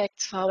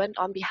contracts for and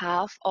on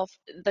behalf of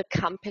the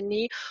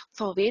company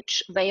for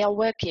which they are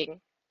working.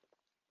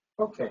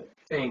 Okay,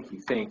 thank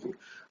you.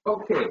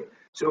 Okay,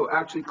 so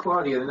actually,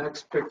 Claudia, the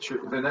next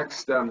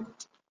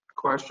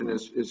question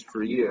is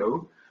for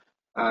you.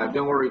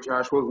 Don't worry,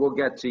 Josh, we'll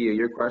get to you.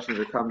 Your questions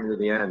are coming to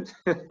the end.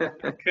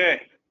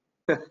 Okay.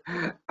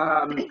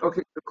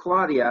 Okay, so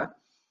Claudia,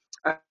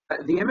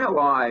 the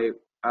MLI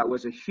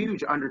was a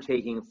huge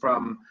undertaking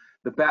from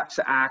the BEPS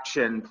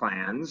action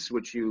plans,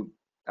 which you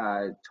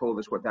told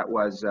us what that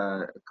was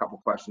a couple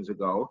questions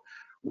ago.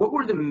 What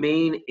were the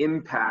main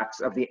impacts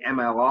of the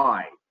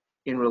MLI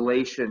in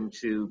relation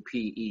to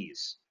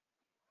PEs?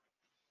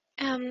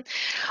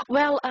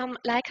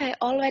 Like I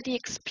already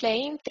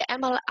explained, the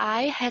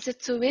MLI has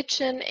its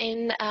origin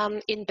in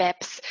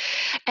BEPS,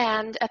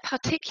 and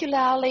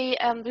particularly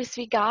with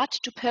regard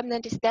to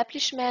permanent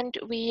establishment,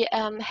 we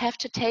have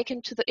to take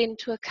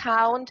into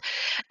account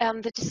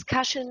the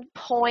discussion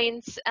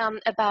points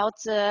about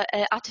the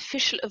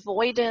artificial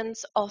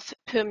avoidance of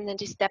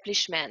permanent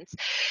establishments.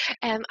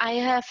 I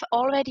have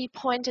already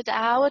pointed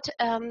out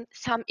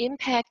some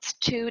impacts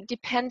to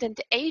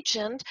dependent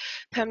agent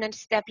permanent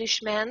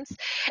establishments.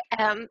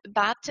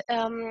 But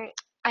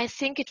I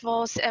think it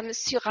was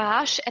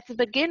Suraj at the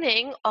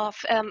beginning of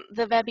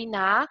the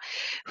webinar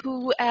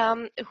who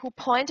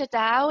pointed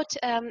out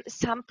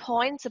some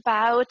points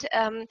about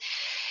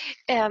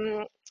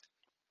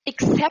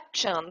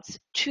exceptions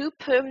to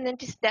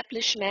permanent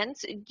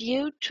establishments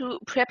due to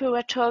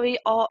preparatory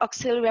or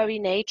auxiliary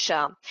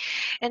nature.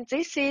 And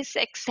this is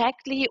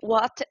exactly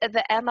what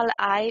the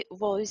MLI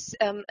was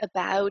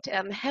about.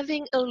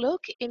 Having a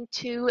look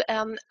into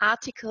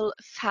Article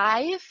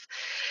 5,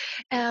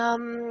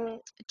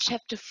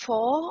 Chapter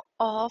 4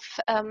 of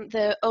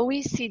the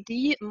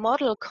OECD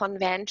Model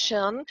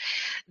Convention,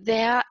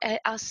 there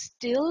are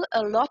still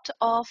a lot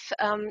of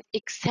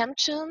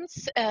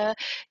exemptions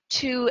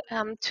to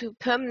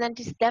permanent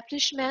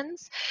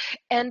establishments,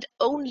 and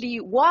only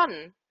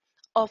one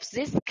of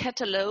this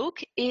catalog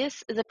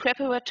is the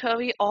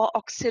preparatory or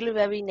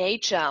auxiliary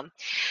nature.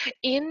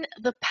 In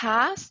the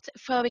past,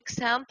 for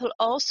example,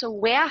 also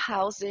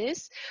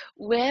warehouses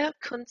were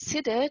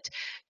considered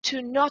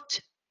to not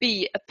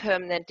be a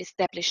permanent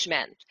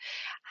establishment.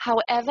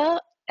 However,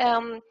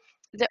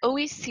 the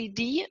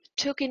OECD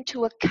took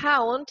into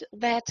account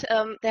that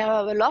there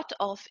are a lot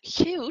of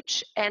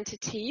huge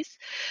entities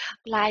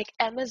like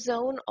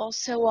Amazon or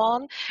so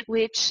on,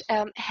 which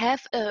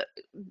have a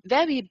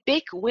very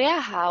big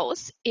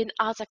warehouse in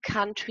other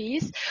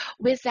countries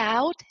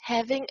without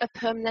having a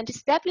permanent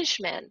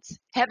establishment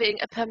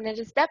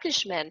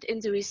in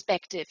the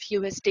respective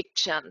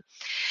jurisdiction.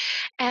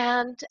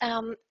 And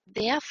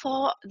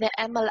therefore, the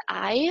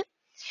MLI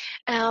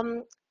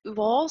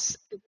was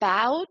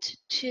about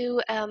to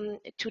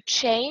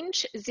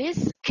change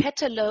this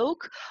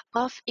catalog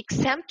of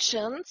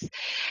exemptions,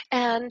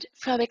 and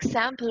for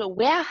example,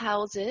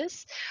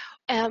 warehouses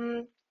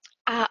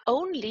are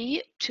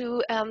only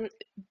to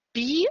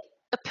be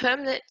a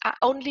permanent,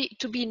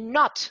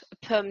 not a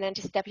permanent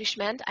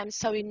establishment. I'm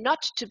sorry,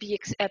 not to be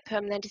a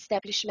permanent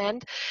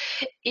establishment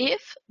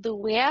if the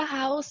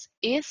warehouse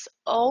is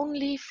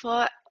only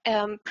for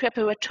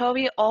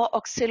preparatory or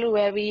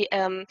auxiliary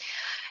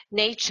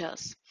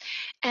natures.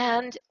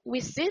 And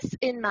with this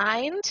in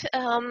mind,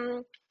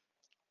 an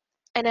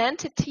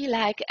entity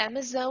like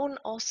Amazon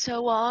or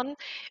so on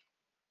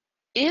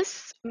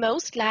is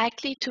most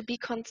likely to be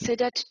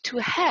considered to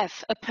have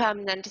a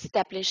permanent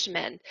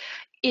establishment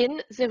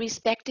in the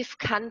respective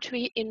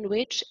country in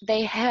which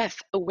they have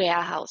a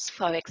warehouse,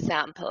 for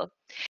example.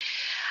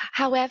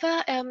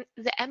 However,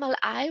 the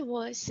MLI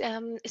was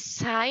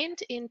signed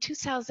in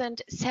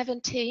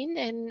 2017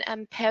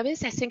 in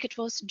Paris. I think it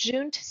was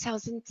June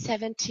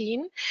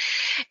 2017.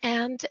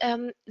 And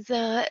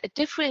the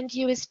different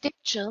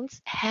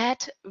jurisdictions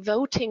had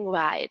voting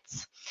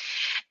rights.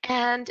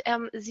 And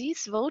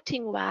these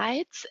voting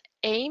rights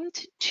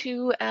aimed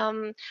to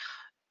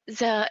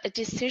the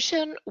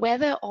decision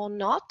whether or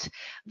not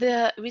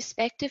the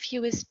respective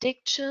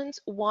jurisdictions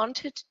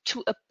wanted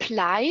to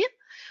apply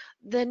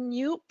the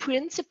new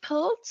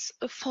principles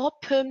for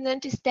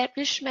permanent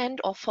establishment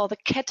or for the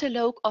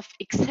catalog of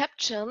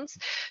exceptions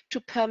to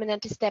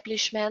permanent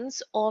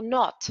establishments or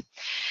not.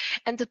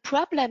 And the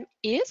problem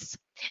is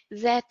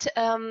that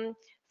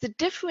the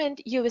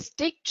different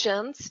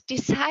jurisdictions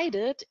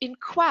decided in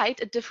quite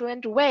a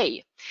different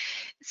way.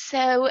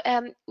 So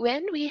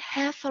when we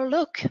have a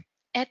look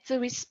at the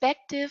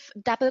respective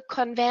double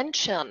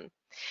convention,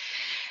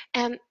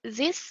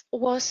 this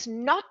was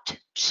not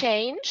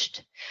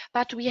changed,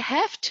 but we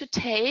have to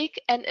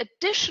take an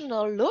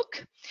additional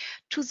look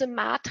to the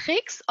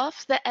matrix of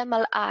the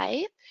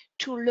MLI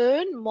to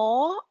learn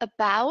more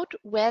about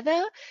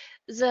whether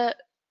the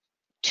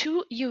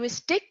two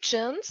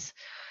jurisdictions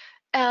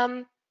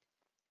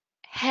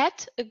had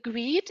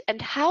agreed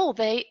and how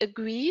they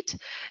agreed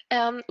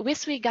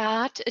with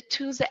regard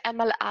to the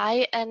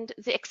MLI and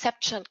the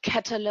exception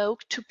catalog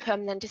to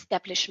permanent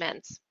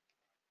establishments.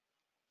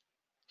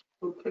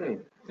 Okay,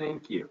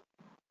 thank you.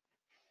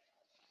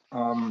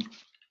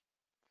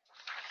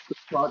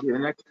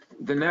 Claudia,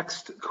 the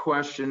next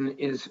question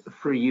is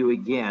for you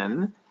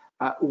again.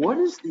 What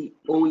is the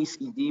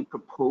OECD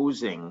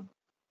proposing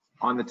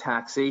on the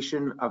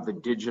taxation of the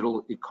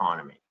digital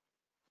economy?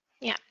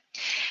 Yeah,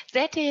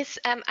 that is,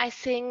 I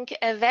think,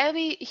 a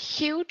very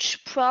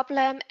huge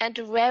problem and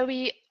a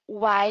very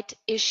wide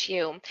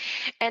issue,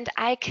 and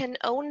I can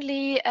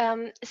only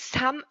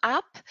sum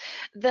up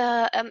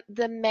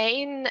the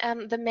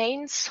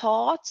main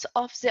thoughts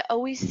of the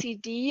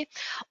OECD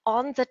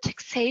on the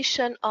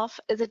taxation of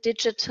the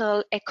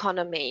digital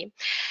economy.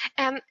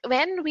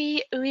 When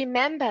we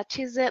remember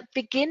to the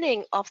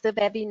beginning of the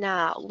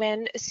webinar,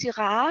 when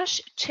Suraj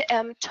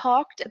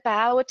talked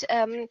about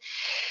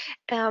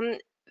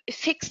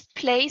fixed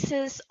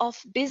places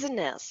of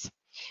business,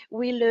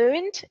 we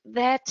learned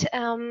that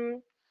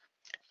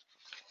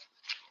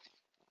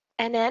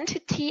an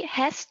entity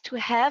has to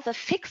have a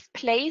fixed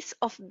place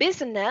of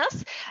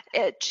business,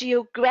 a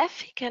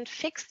geographic and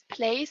fixed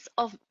place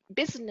of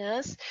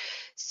business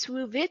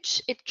through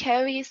which it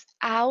carries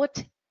out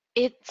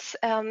its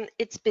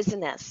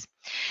business.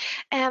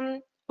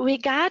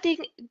 Regarding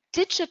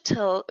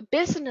digital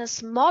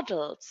business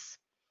models,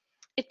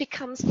 it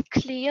becomes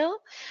clear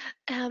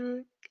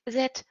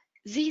that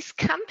these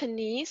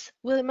companies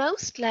will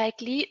most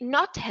likely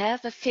not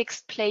have a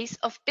fixed place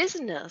of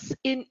business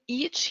in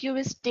each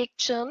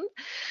jurisdiction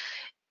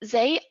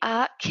they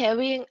are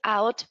carrying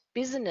out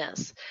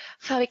business.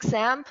 For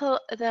example,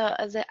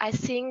 I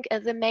think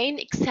the main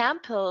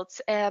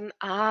examples are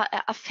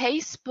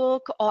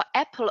Facebook or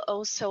Apple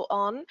or so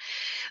on,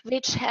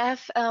 which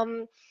have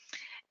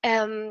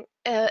a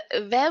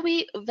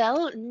very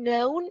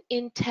well-known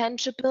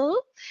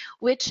intangible,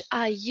 which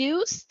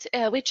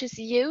is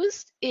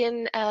used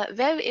in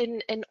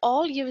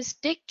all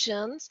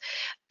jurisdictions,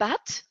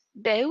 but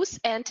those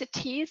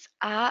entities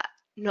are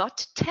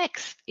not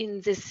taxed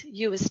in these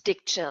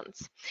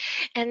jurisdictions.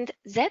 And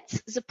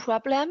that's the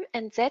problem,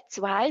 and that's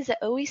why the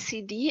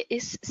OECD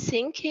is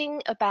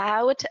thinking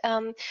about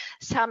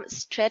some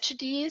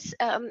strategies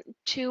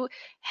to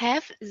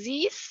have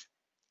these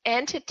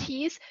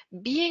entities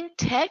being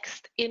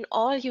taxed in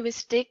all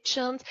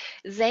jurisdictions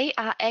they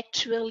are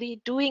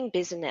actually doing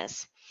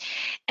business.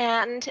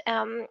 And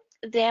I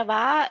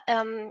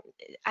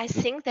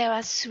think there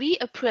are three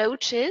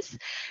approaches.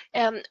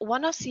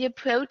 One of the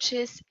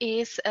approaches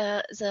is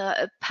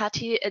the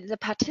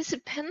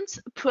participants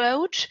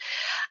approach,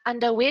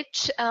 under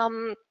which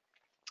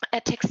a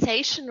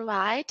taxation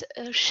right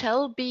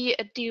shall be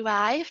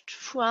derived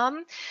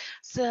from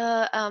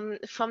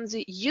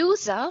the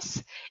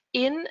users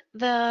in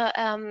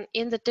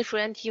the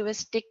different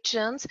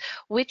jurisdictions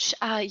which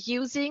are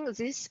using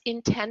this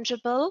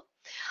intangible.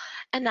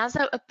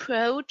 Another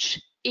approach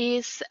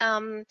is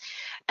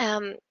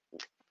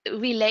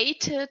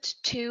related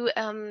to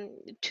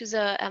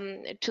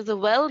the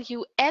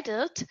value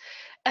added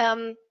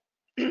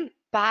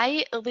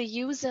by the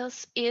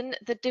users in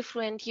the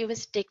different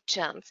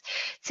jurisdictions.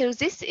 So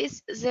this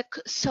is the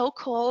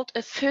so-called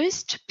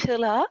first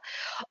pillar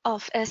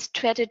of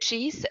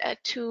strategies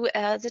to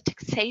the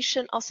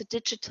taxation of the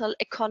digital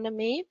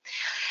economy.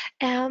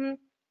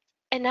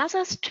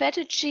 Another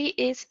strategy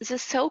is the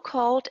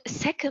so-called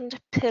second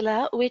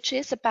pillar, which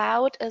is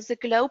about the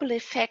global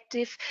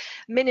effective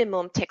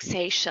minimum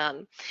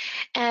taxation.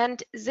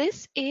 And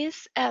this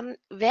is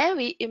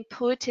very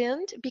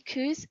important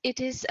because it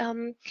is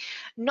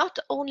not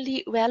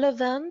only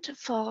relevant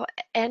for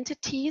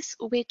entities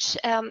which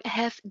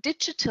have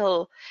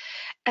digital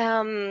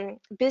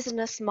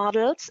business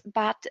models,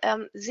 but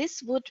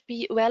this would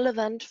be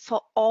relevant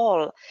for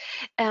all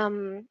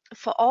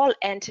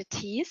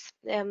entities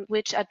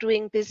which are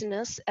doing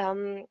business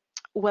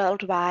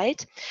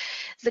worldwide.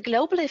 The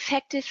global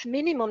effective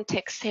minimum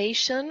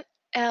taxation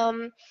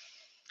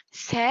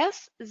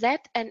says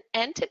that an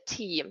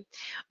entity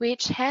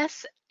which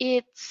has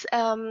its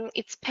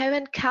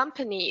parent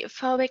company,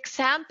 for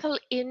example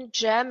in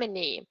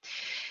Germany,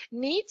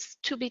 needs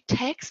to be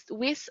taxed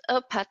with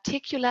a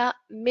particular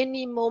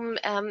minimum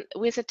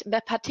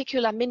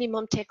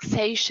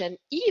taxation,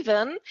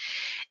 even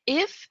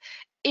if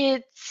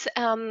its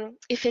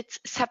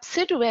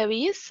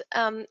subsidiaries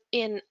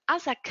in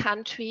other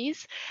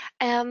countries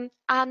are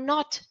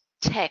not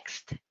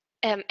taxed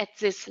at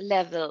this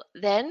level.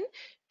 Then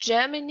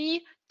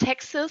Germany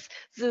taxes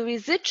the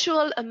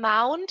residual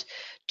amount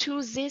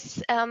to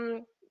this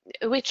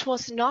which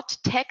was not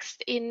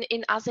taxed in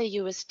other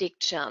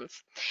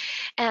jurisdictions.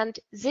 And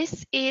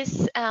this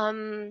is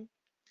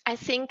I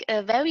think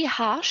a very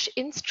harsh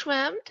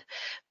instrument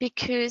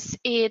because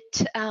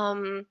it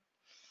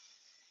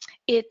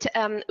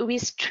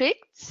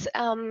restricts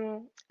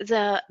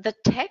the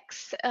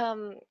tax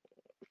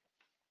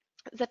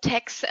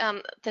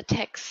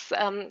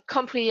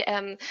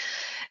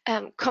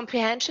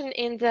comprehension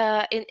in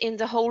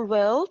the whole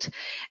world.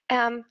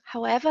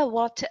 However,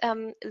 what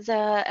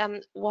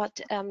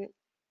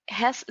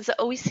has the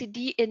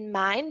OECD in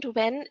mind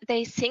when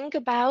they think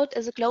about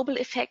the global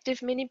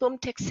effective minimum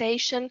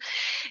taxation?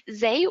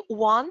 They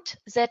want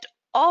that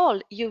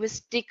all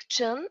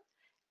jurisdictions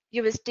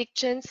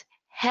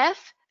have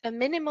a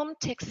minimum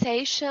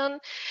taxation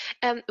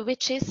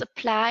which is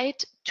applied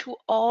to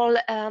all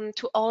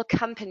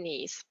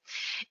companies,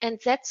 and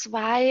that's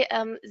why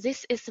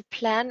this is a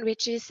plan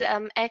which is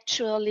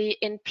actually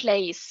in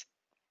place.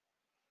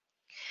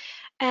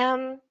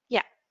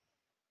 Yeah.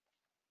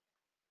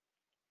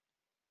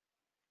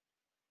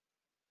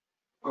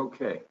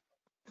 Okay,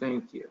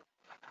 thank you.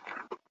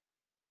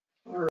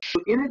 All right.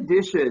 In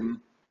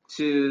addition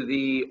to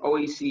the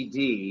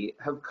OECD,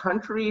 have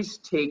countries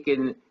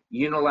taken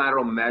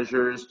unilateral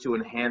measures to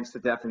enhance the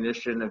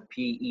definition of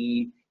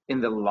PE in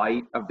the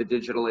light of the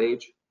digital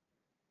age?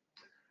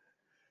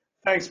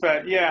 Thanks,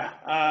 Pat.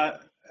 Yeah,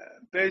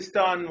 based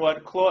on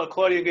what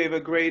Claudia gave a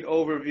great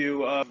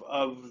overview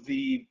of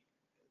the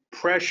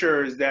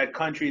pressures that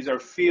countries are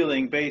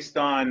feeling based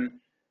on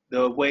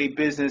the way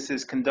business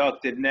is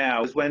conducted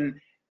now. Is when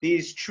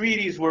these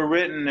treaties were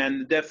written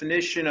and the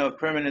definition of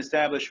permanent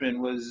establishment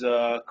was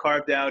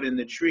carved out in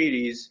the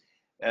treaties.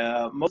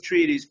 Most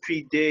treaties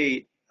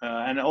predate,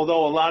 and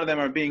although a lot of them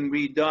are being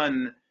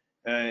redone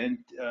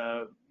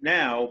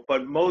now,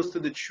 but most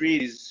of the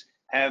treaties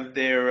have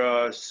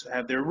their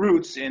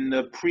roots in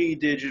the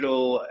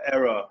pre-digital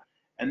era,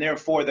 and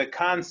therefore the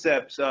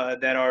concepts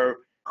that are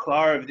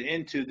carved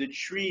into the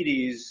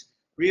treaties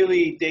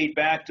really date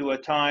back to a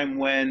time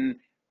when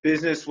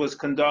business was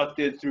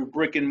conducted through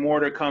brick and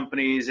mortar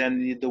companies,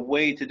 and the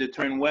way to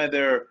determine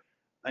whether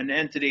an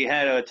entity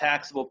had a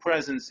taxable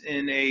presence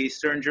in a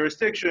certain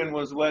jurisdiction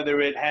was whether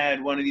it had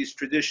one of these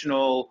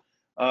traditional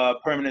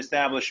permanent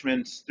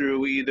establishments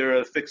through either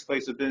a fixed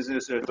place of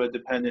business or a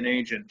dependent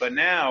agent. But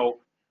now,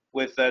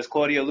 with, as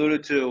Claudia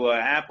alluded to,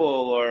 Apple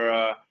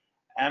or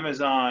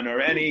Amazon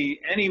or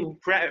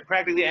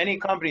practically any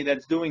company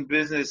that's doing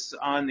business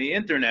on the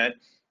internet,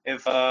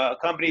 if a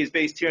company is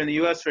based here in the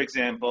U.S., for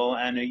example,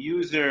 and a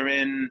user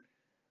in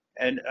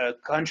a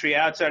country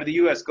outside of the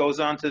U.S.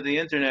 goes onto the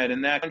internet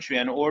in that country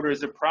and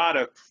orders a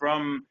product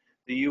from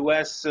the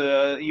U.S.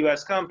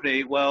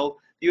 company, well,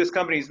 the U.S.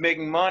 company is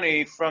making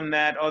money from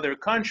that other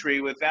country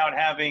without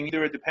having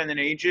either a dependent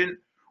agent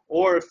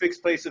or a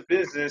fixed place of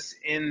business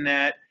in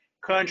that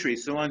country.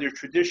 So under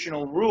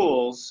traditional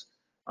rules,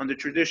 under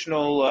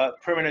traditional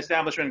permanent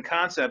establishment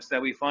concepts that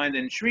we find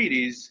in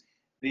treaties,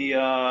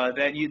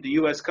 the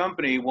U.S.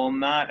 company will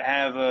not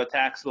have a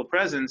taxable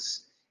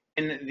presence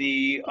in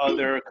the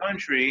other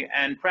country.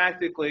 And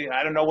practically,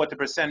 I don't know what the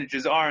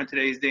percentages are in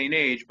today's day and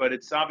age, but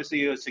it's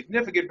obviously a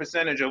significant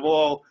percentage of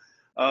all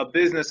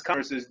business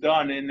commerce is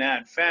done in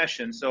that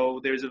fashion. So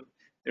there's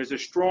a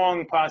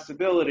strong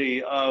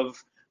possibility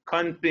of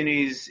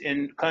companies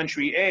in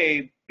country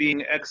A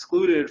being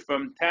excluded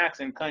from tax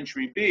in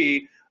country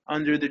B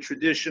under the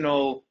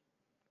traditional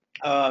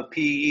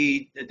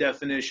PE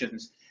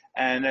definitions.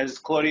 And as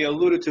Claudia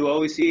alluded to,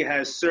 OECD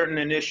has certain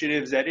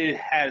initiatives that it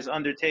has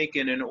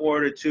undertaken in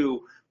order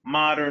to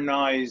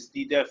modernize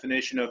the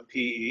definition of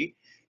PE.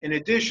 In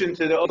addition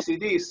to the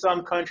OECD,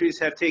 some countries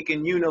have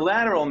taken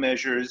unilateral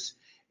measures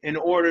in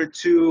order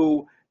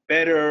to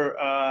better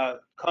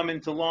come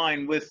into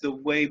line with the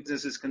way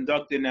business is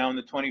conducted now in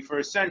the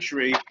 21st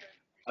century.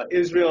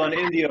 Israel and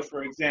India,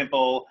 for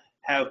example,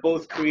 have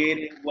both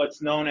created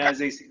what's known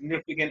as a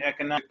significant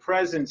economic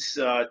presence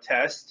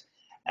test.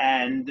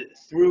 And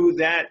through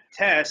that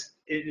test,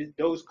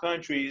 those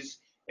countries,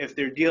 if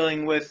they're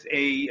dealing with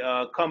a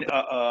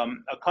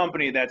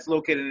company that's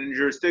located in a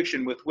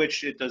jurisdiction with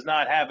which it does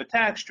not have a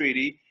tax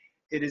treaty,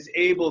 it is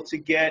able to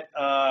get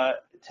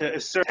to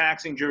assert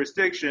taxing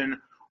jurisdiction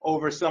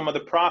over some of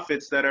the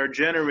profits that are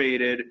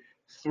generated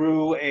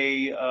through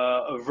a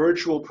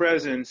virtual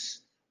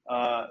presence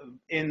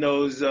in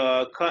those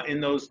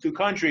two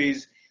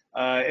countries,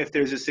 if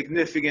there's a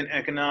significant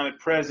economic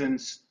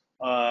presence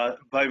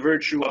by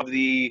virtue of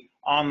the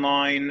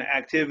online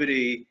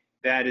activity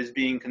that is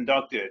being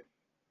conducted.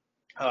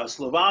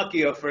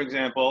 Slovakia, for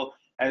example,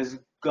 has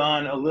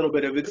gone a little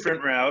bit of a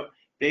different route.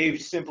 They've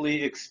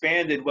simply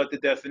expanded what the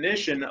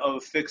definition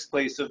of fixed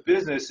place of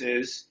business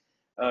is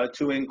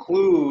to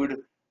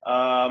include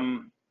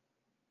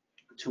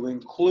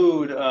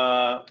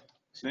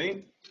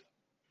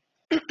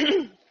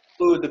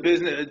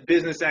the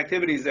business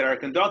activities that are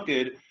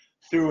conducted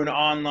through an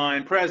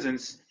online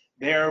presence,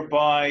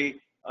 thereby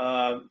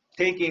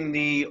taking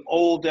the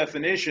old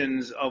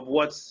definitions of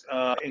what's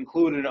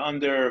included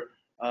under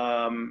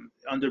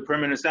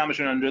permanent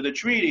establishment under the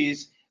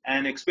treaties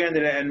and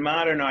expanded it and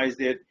modernized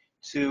it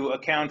to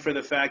account for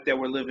the fact that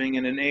we're living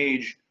in an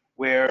age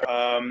where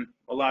a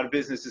lot of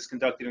business is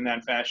conducted in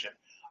that fashion.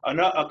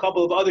 A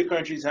couple of other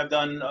countries have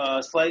done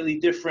slightly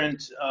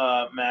different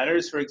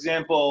matters. For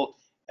example,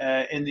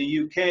 in the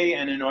UK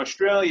and in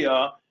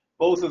Australia,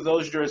 both of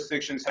those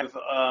jurisdictions have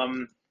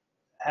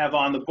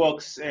on the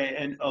books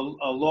a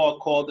law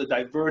called the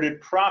Diverted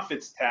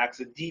Profits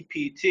Tax, a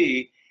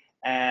DPT.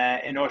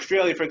 In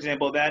Australia, for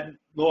example, that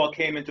law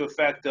came into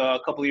effect a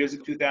couple of years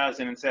ago,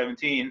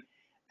 2017.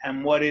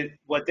 And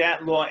what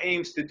that law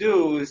aims to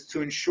do is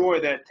to ensure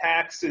that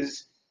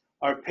taxes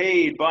are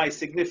paid by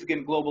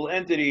significant global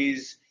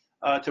entities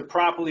to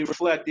properly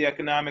reflect the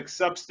economic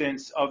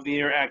substance of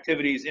their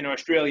activities in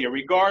Australia,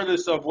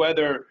 regardless of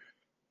whether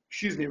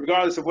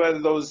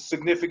those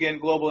significant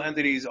global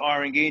entities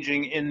are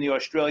engaging in the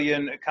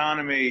Australian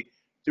economy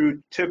through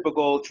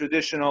typical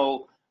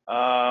traditional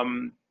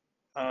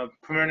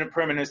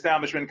permanent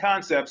establishment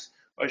concepts.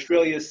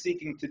 Australia is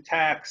seeking to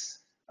tax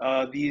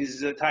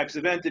these types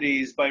of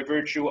entities by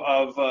virtue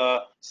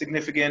of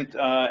significant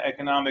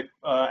economic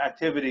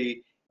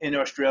activity in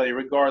Australia,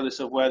 regardless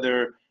of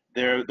whether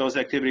those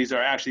activities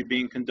are actually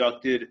being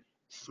conducted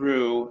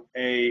through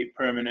a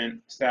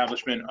permanent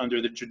establishment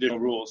under the traditional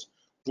rules.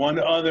 One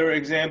other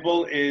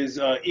example is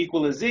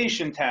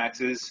equalization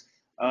taxes.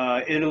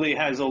 Italy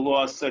has a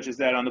law such as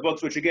that on the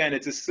books, which again,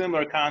 it's a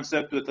similar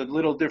concept with a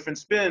little different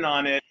spin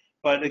on it,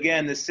 but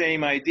again, the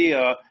same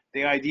idea,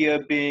 the idea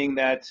being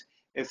that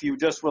if you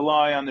just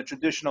rely on the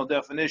traditional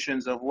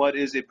definitions of what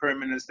is a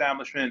permanent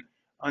establishment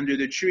under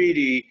the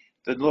treaty,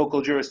 the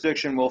local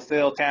jurisdiction will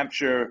fail to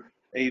capture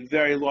a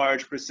very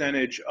large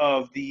percentage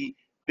of the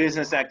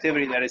business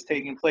activity that is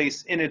taking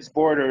place in its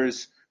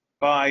borders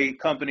by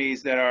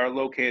companies that are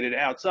located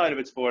outside of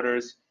its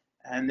borders,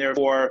 and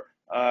therefore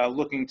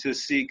looking to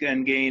seek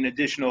and gain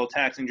additional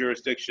taxing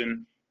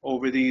jurisdiction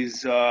over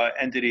these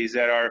entities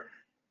that are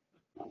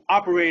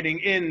operating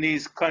in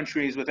these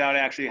countries without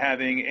actually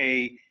having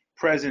a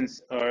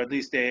presence, or at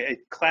least a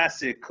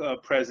classic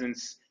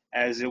presence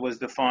as it was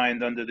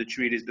defined under the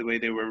treaties, the way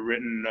they were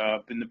written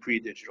in the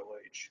pre-digital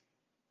age.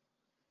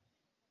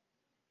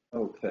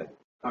 Okay,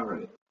 all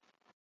right.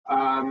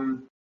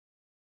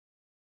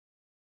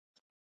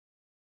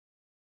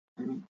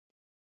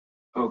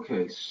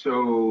 Okay,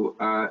 so,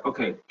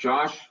 okay,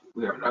 Josh,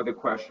 we have another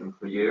question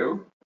for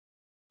you.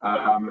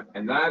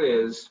 And that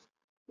is,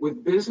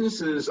 with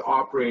businesses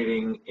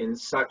operating in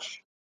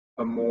such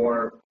a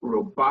more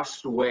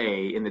robust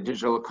way in the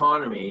digital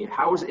economy,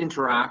 how is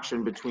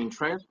interaction between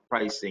transfer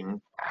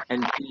pricing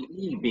and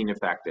PE being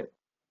affected?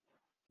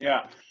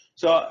 Yeah,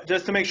 so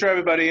just to make sure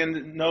everybody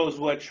knows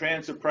what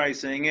transfer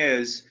pricing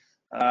is,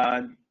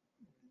 the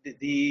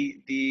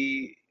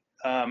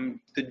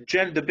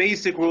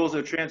basic rules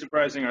of transfer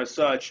pricing are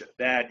such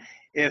that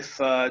if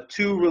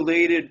two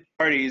related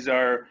parties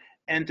are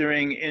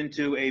entering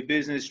into a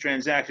business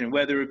transaction,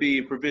 whether it be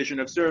a provision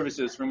of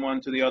services from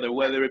one to the other,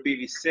 whether it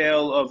be a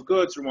sale of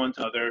goods from one to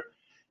the other,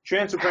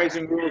 transfer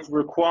pricing rules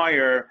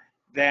require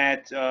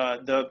that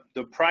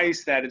the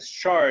price that is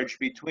charged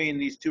between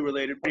these two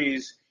related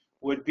parties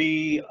would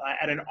be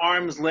at an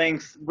arm's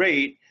length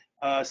rate,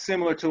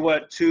 similar to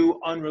what two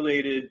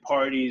unrelated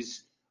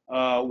parties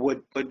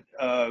would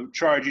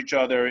charge each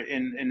other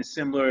in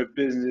similar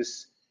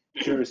business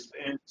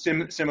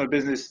similar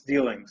business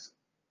dealings.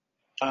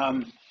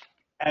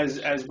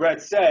 As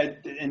Brett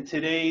said, in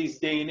today's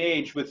day and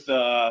age, with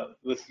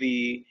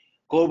the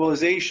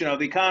globalization of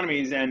the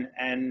economies and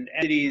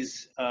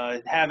entities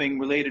having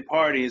related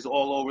parties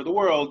all over the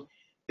world,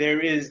 there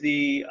is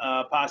the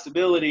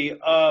possibility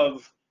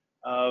of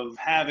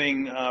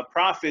having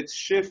profits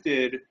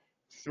shifted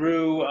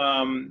through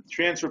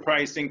transfer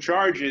pricing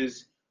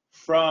charges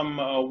from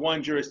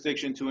one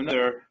jurisdiction to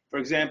another. For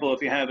example,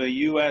 if you have a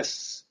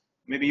U.S.,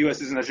 maybe U.S.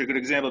 isn't such a good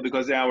example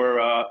because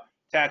our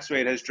tax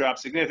rate has dropped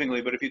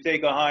significantly, but if you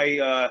take a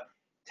high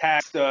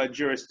tax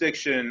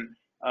jurisdiction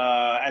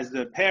as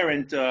the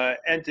parent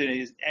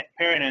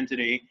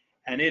entity,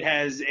 and it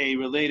has a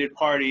related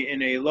party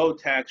in a low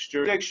tax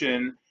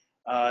jurisdiction,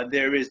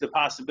 there is the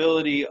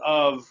possibility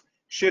of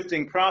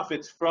shifting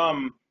profits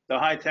from the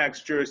high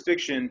tax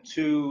jurisdiction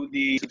to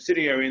the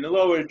subsidiary in the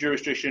lower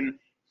jurisdiction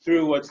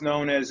through what's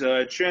known as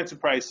transfer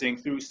pricing,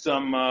 through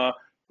some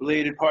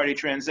related party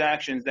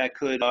transactions that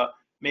could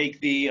make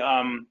the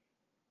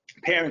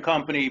parent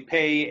company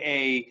pay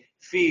a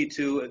fee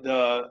to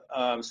the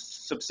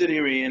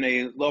subsidiary in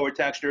a lower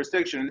tax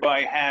jurisdiction,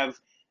 by have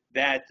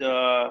that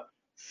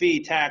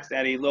fee taxed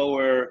at a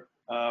lower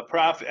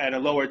profit, at a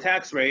lower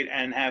tax rate,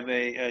 and have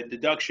a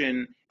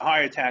deduction,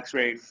 higher tax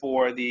rate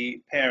for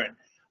the parent.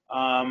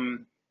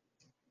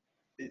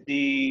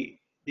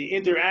 The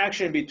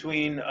interaction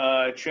between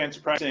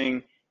transfer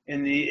pricing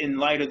in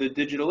light of the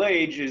digital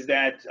age is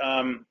that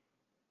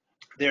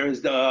there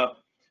is the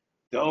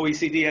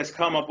OECD has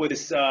come up with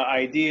this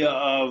idea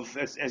of,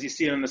 as you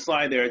see it on the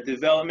slide there,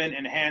 development,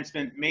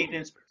 enhancement,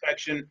 maintenance,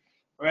 protection,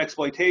 or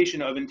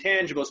exploitation of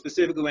intangible,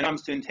 specifically when it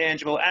comes to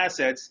intangible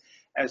assets,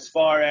 as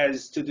far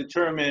as to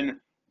determine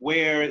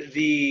where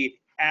the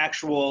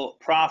actual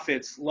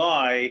profits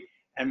lie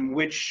and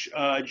which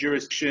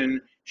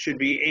jurisdiction should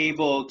be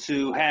able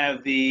to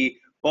have the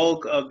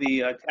bulk of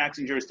the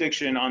taxing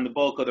jurisdiction on the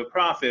bulk of the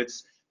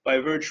profits, by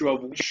virtue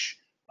of which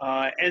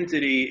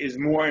entity is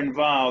more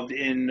involved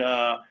in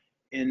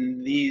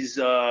these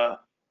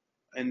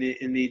in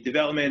the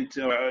development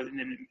or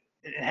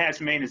enhanced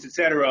maintenance,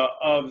 etc.,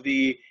 of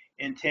the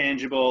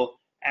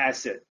intangible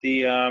asset.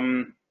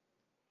 And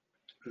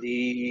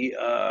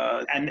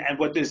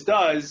what this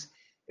does,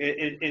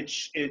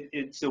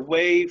 it's a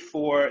way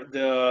for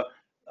the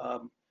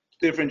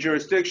different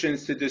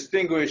jurisdictions to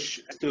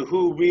distinguish as to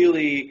who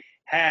really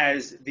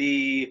has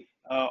the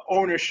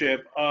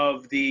ownership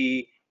of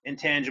the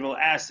intangible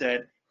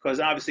asset, because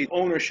obviously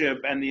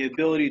ownership and the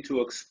ability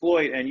to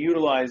exploit and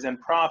utilize and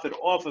profit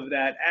off of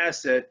that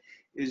asset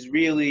is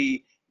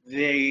really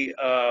the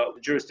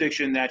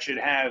jurisdiction that should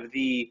have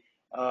the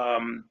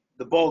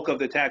bulk of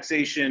the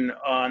taxation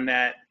on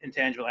that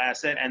intangible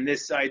asset. And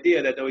this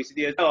idea that the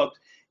OECD has developed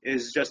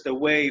is just a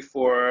way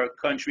for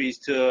countries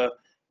to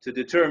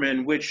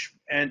determine which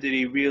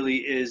entity really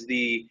is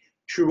the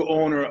true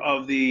owner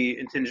of the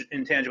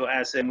intangible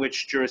asset and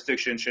which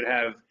jurisdiction should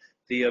have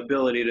the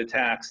ability to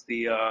tax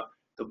the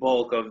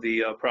bulk of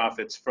the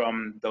profits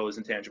from those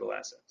intangible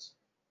assets.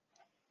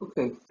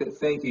 Okay,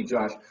 thank you,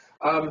 Josh.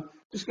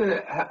 Just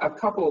gonna a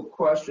couple of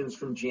questions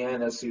from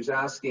Janice, who's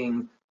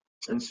asking,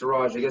 and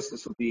Suraj, I guess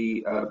this will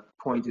be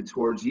pointed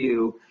towards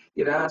you.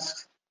 It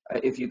asked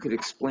if you could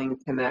explain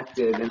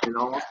connected, and then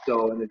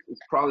also, and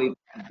it's probably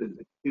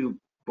the two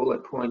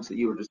bullet points that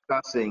you were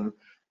discussing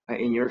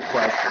in your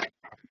question,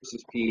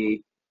 versus PE.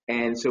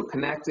 And so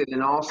connected,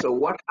 and also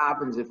what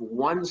happens if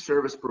one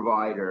service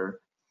provider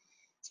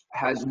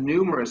has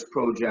numerous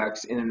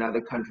projects in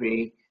another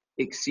country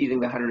exceeding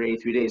the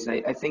 183 days?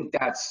 And I think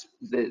that's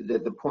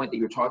the point that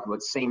you're talking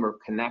about, same or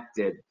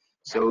connected.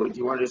 So do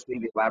you want to just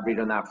maybe elaborate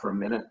on that for a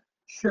minute?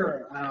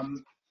 Sure.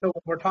 So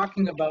when we're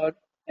talking about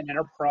an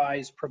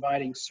enterprise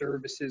providing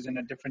services in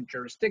a different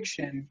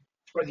jurisdiction,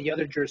 or the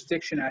other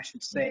jurisdiction, I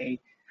should say,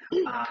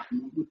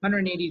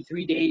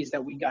 183 days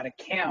that we got to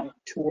count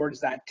towards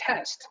that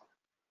test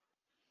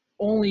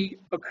only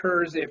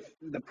occurs if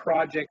the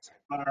projects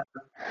are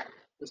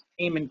the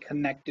same and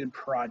connected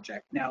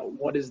project. Now,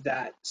 what does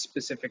that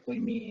specifically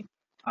mean?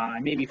 I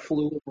maybe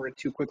flew over it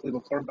too quickly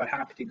before, but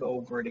happy to go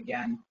over it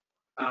again.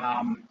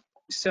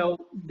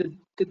 So the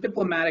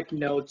diplomatic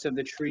notes of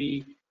the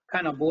treaty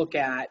kind of look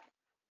at,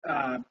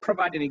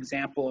 provide an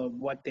example of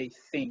what they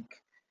think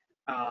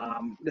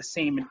the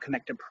same and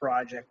connected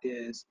project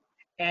is.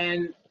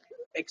 And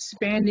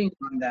expanding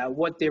on that,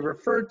 what they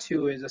refer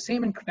to as a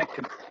same and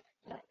connected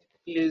project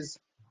is,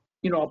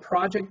 a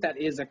project that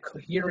is a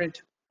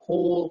coherent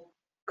whole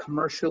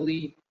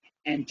commercially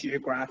and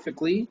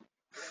geographically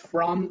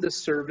from the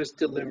service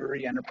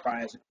delivery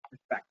enterprise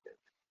perspective.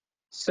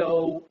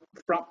 So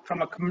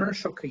from a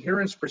commercial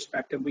coherence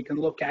perspective, we can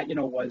look at,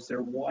 was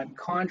there one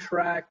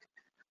contract?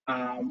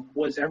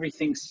 Was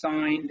everything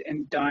signed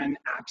and done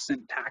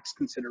absent tax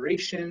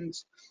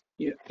considerations?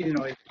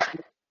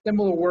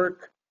 Similar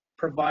work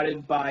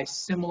provided by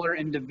similar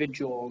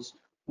individuals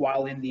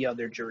while in the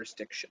other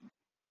jurisdiction.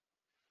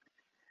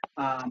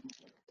 And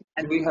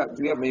do we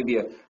have maybe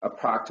a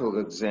practical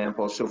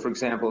example? So, for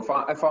example,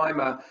 if I'm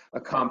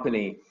a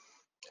company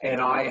and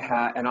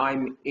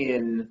I'm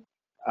in,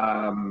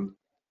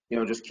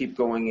 just keep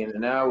going in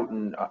and out,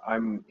 and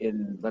I'm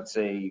in, let's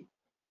say,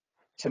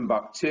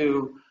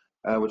 Timbuktu,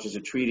 which is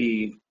a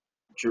treaty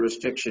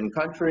jurisdiction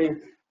country,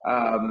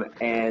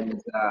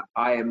 and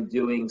I am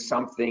doing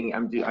something.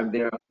 I'm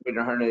there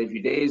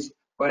 180 days,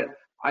 but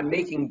I'm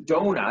making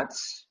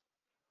donuts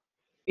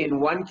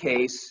in one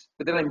case,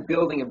 but then I'm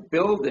building a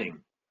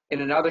building in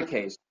another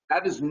case.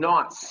 That is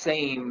not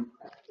same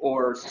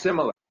or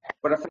similar.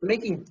 But if I'm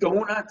making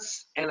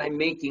donuts and I'm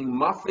making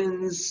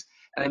muffins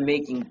and I'm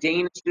making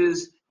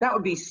danishes, that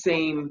would be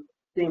same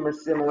or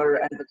similar,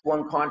 and if it's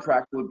one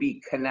contract, it would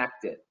be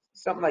connected.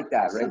 Something like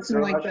that, right?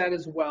 Something like that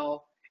as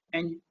well.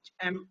 And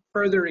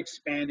further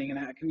expanding, and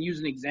I can use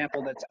an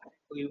example that's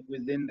actually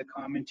within the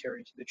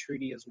commentary to the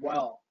treaty as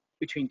well,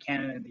 between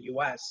Canada and the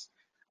US.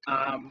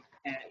 And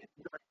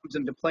what comes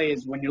into play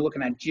is when you're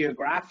looking at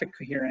geographic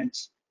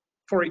coherence.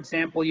 For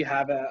example, you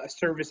have a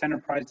service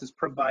enterprise that's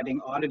providing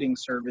auditing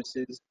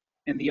services,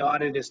 and the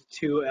audit is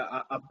to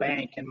a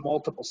bank in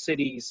multiple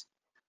cities,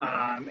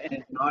 and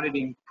it's an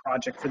auditing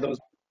project for those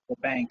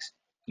banks.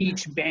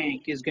 Each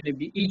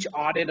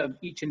audit of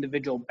each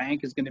individual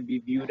bank is going to be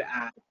viewed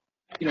at,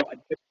 a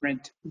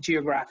different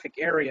geographic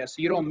area. So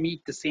you don't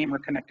meet the same or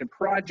connected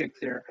project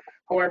there.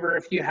 However,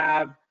 if you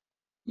have,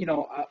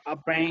 a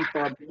bank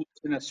or a bank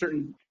in a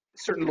certain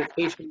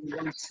location in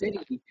one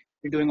city,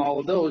 you're doing all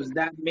of those,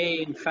 that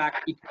may in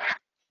fact be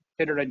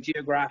considered a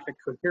geographic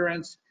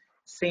coherence,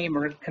 same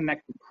or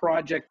connected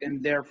project,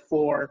 and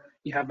therefore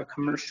you have a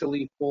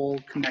commercially whole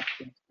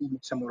connected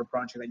similar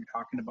project that you're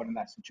talking about in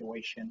that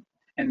situation.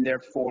 And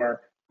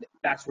therefore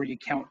that's where you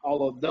count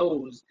all of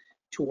those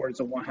towards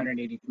a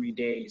 183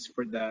 days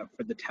for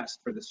the test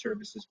for the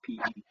services PE.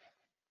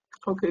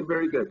 Okay,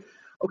 very good.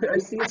 Okay, I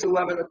see it's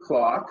 11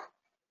 o'clock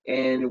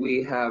and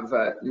we have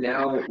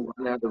now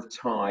run out of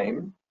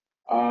time.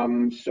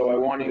 So I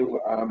want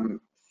to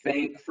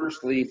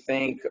firstly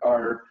thank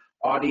our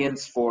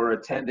audience for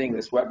attending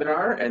this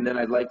webinar, and then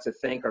I'd like to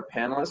thank our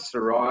panelists,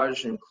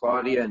 Suraj and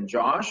Claudia and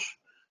Josh,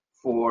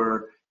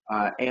 for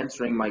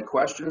answering my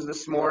questions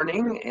this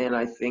morning. And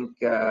I think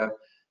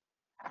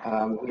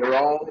we're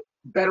all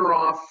better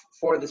off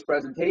for this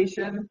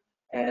presentation,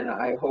 and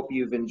I hope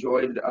you've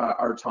enjoyed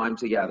our time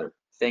together.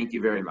 Thank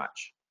you very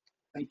much.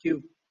 Thank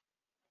you.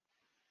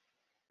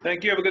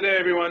 Thank you. Have a good day,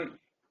 everyone.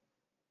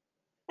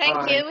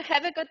 Thank you.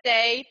 Have a good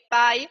day.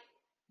 Bye.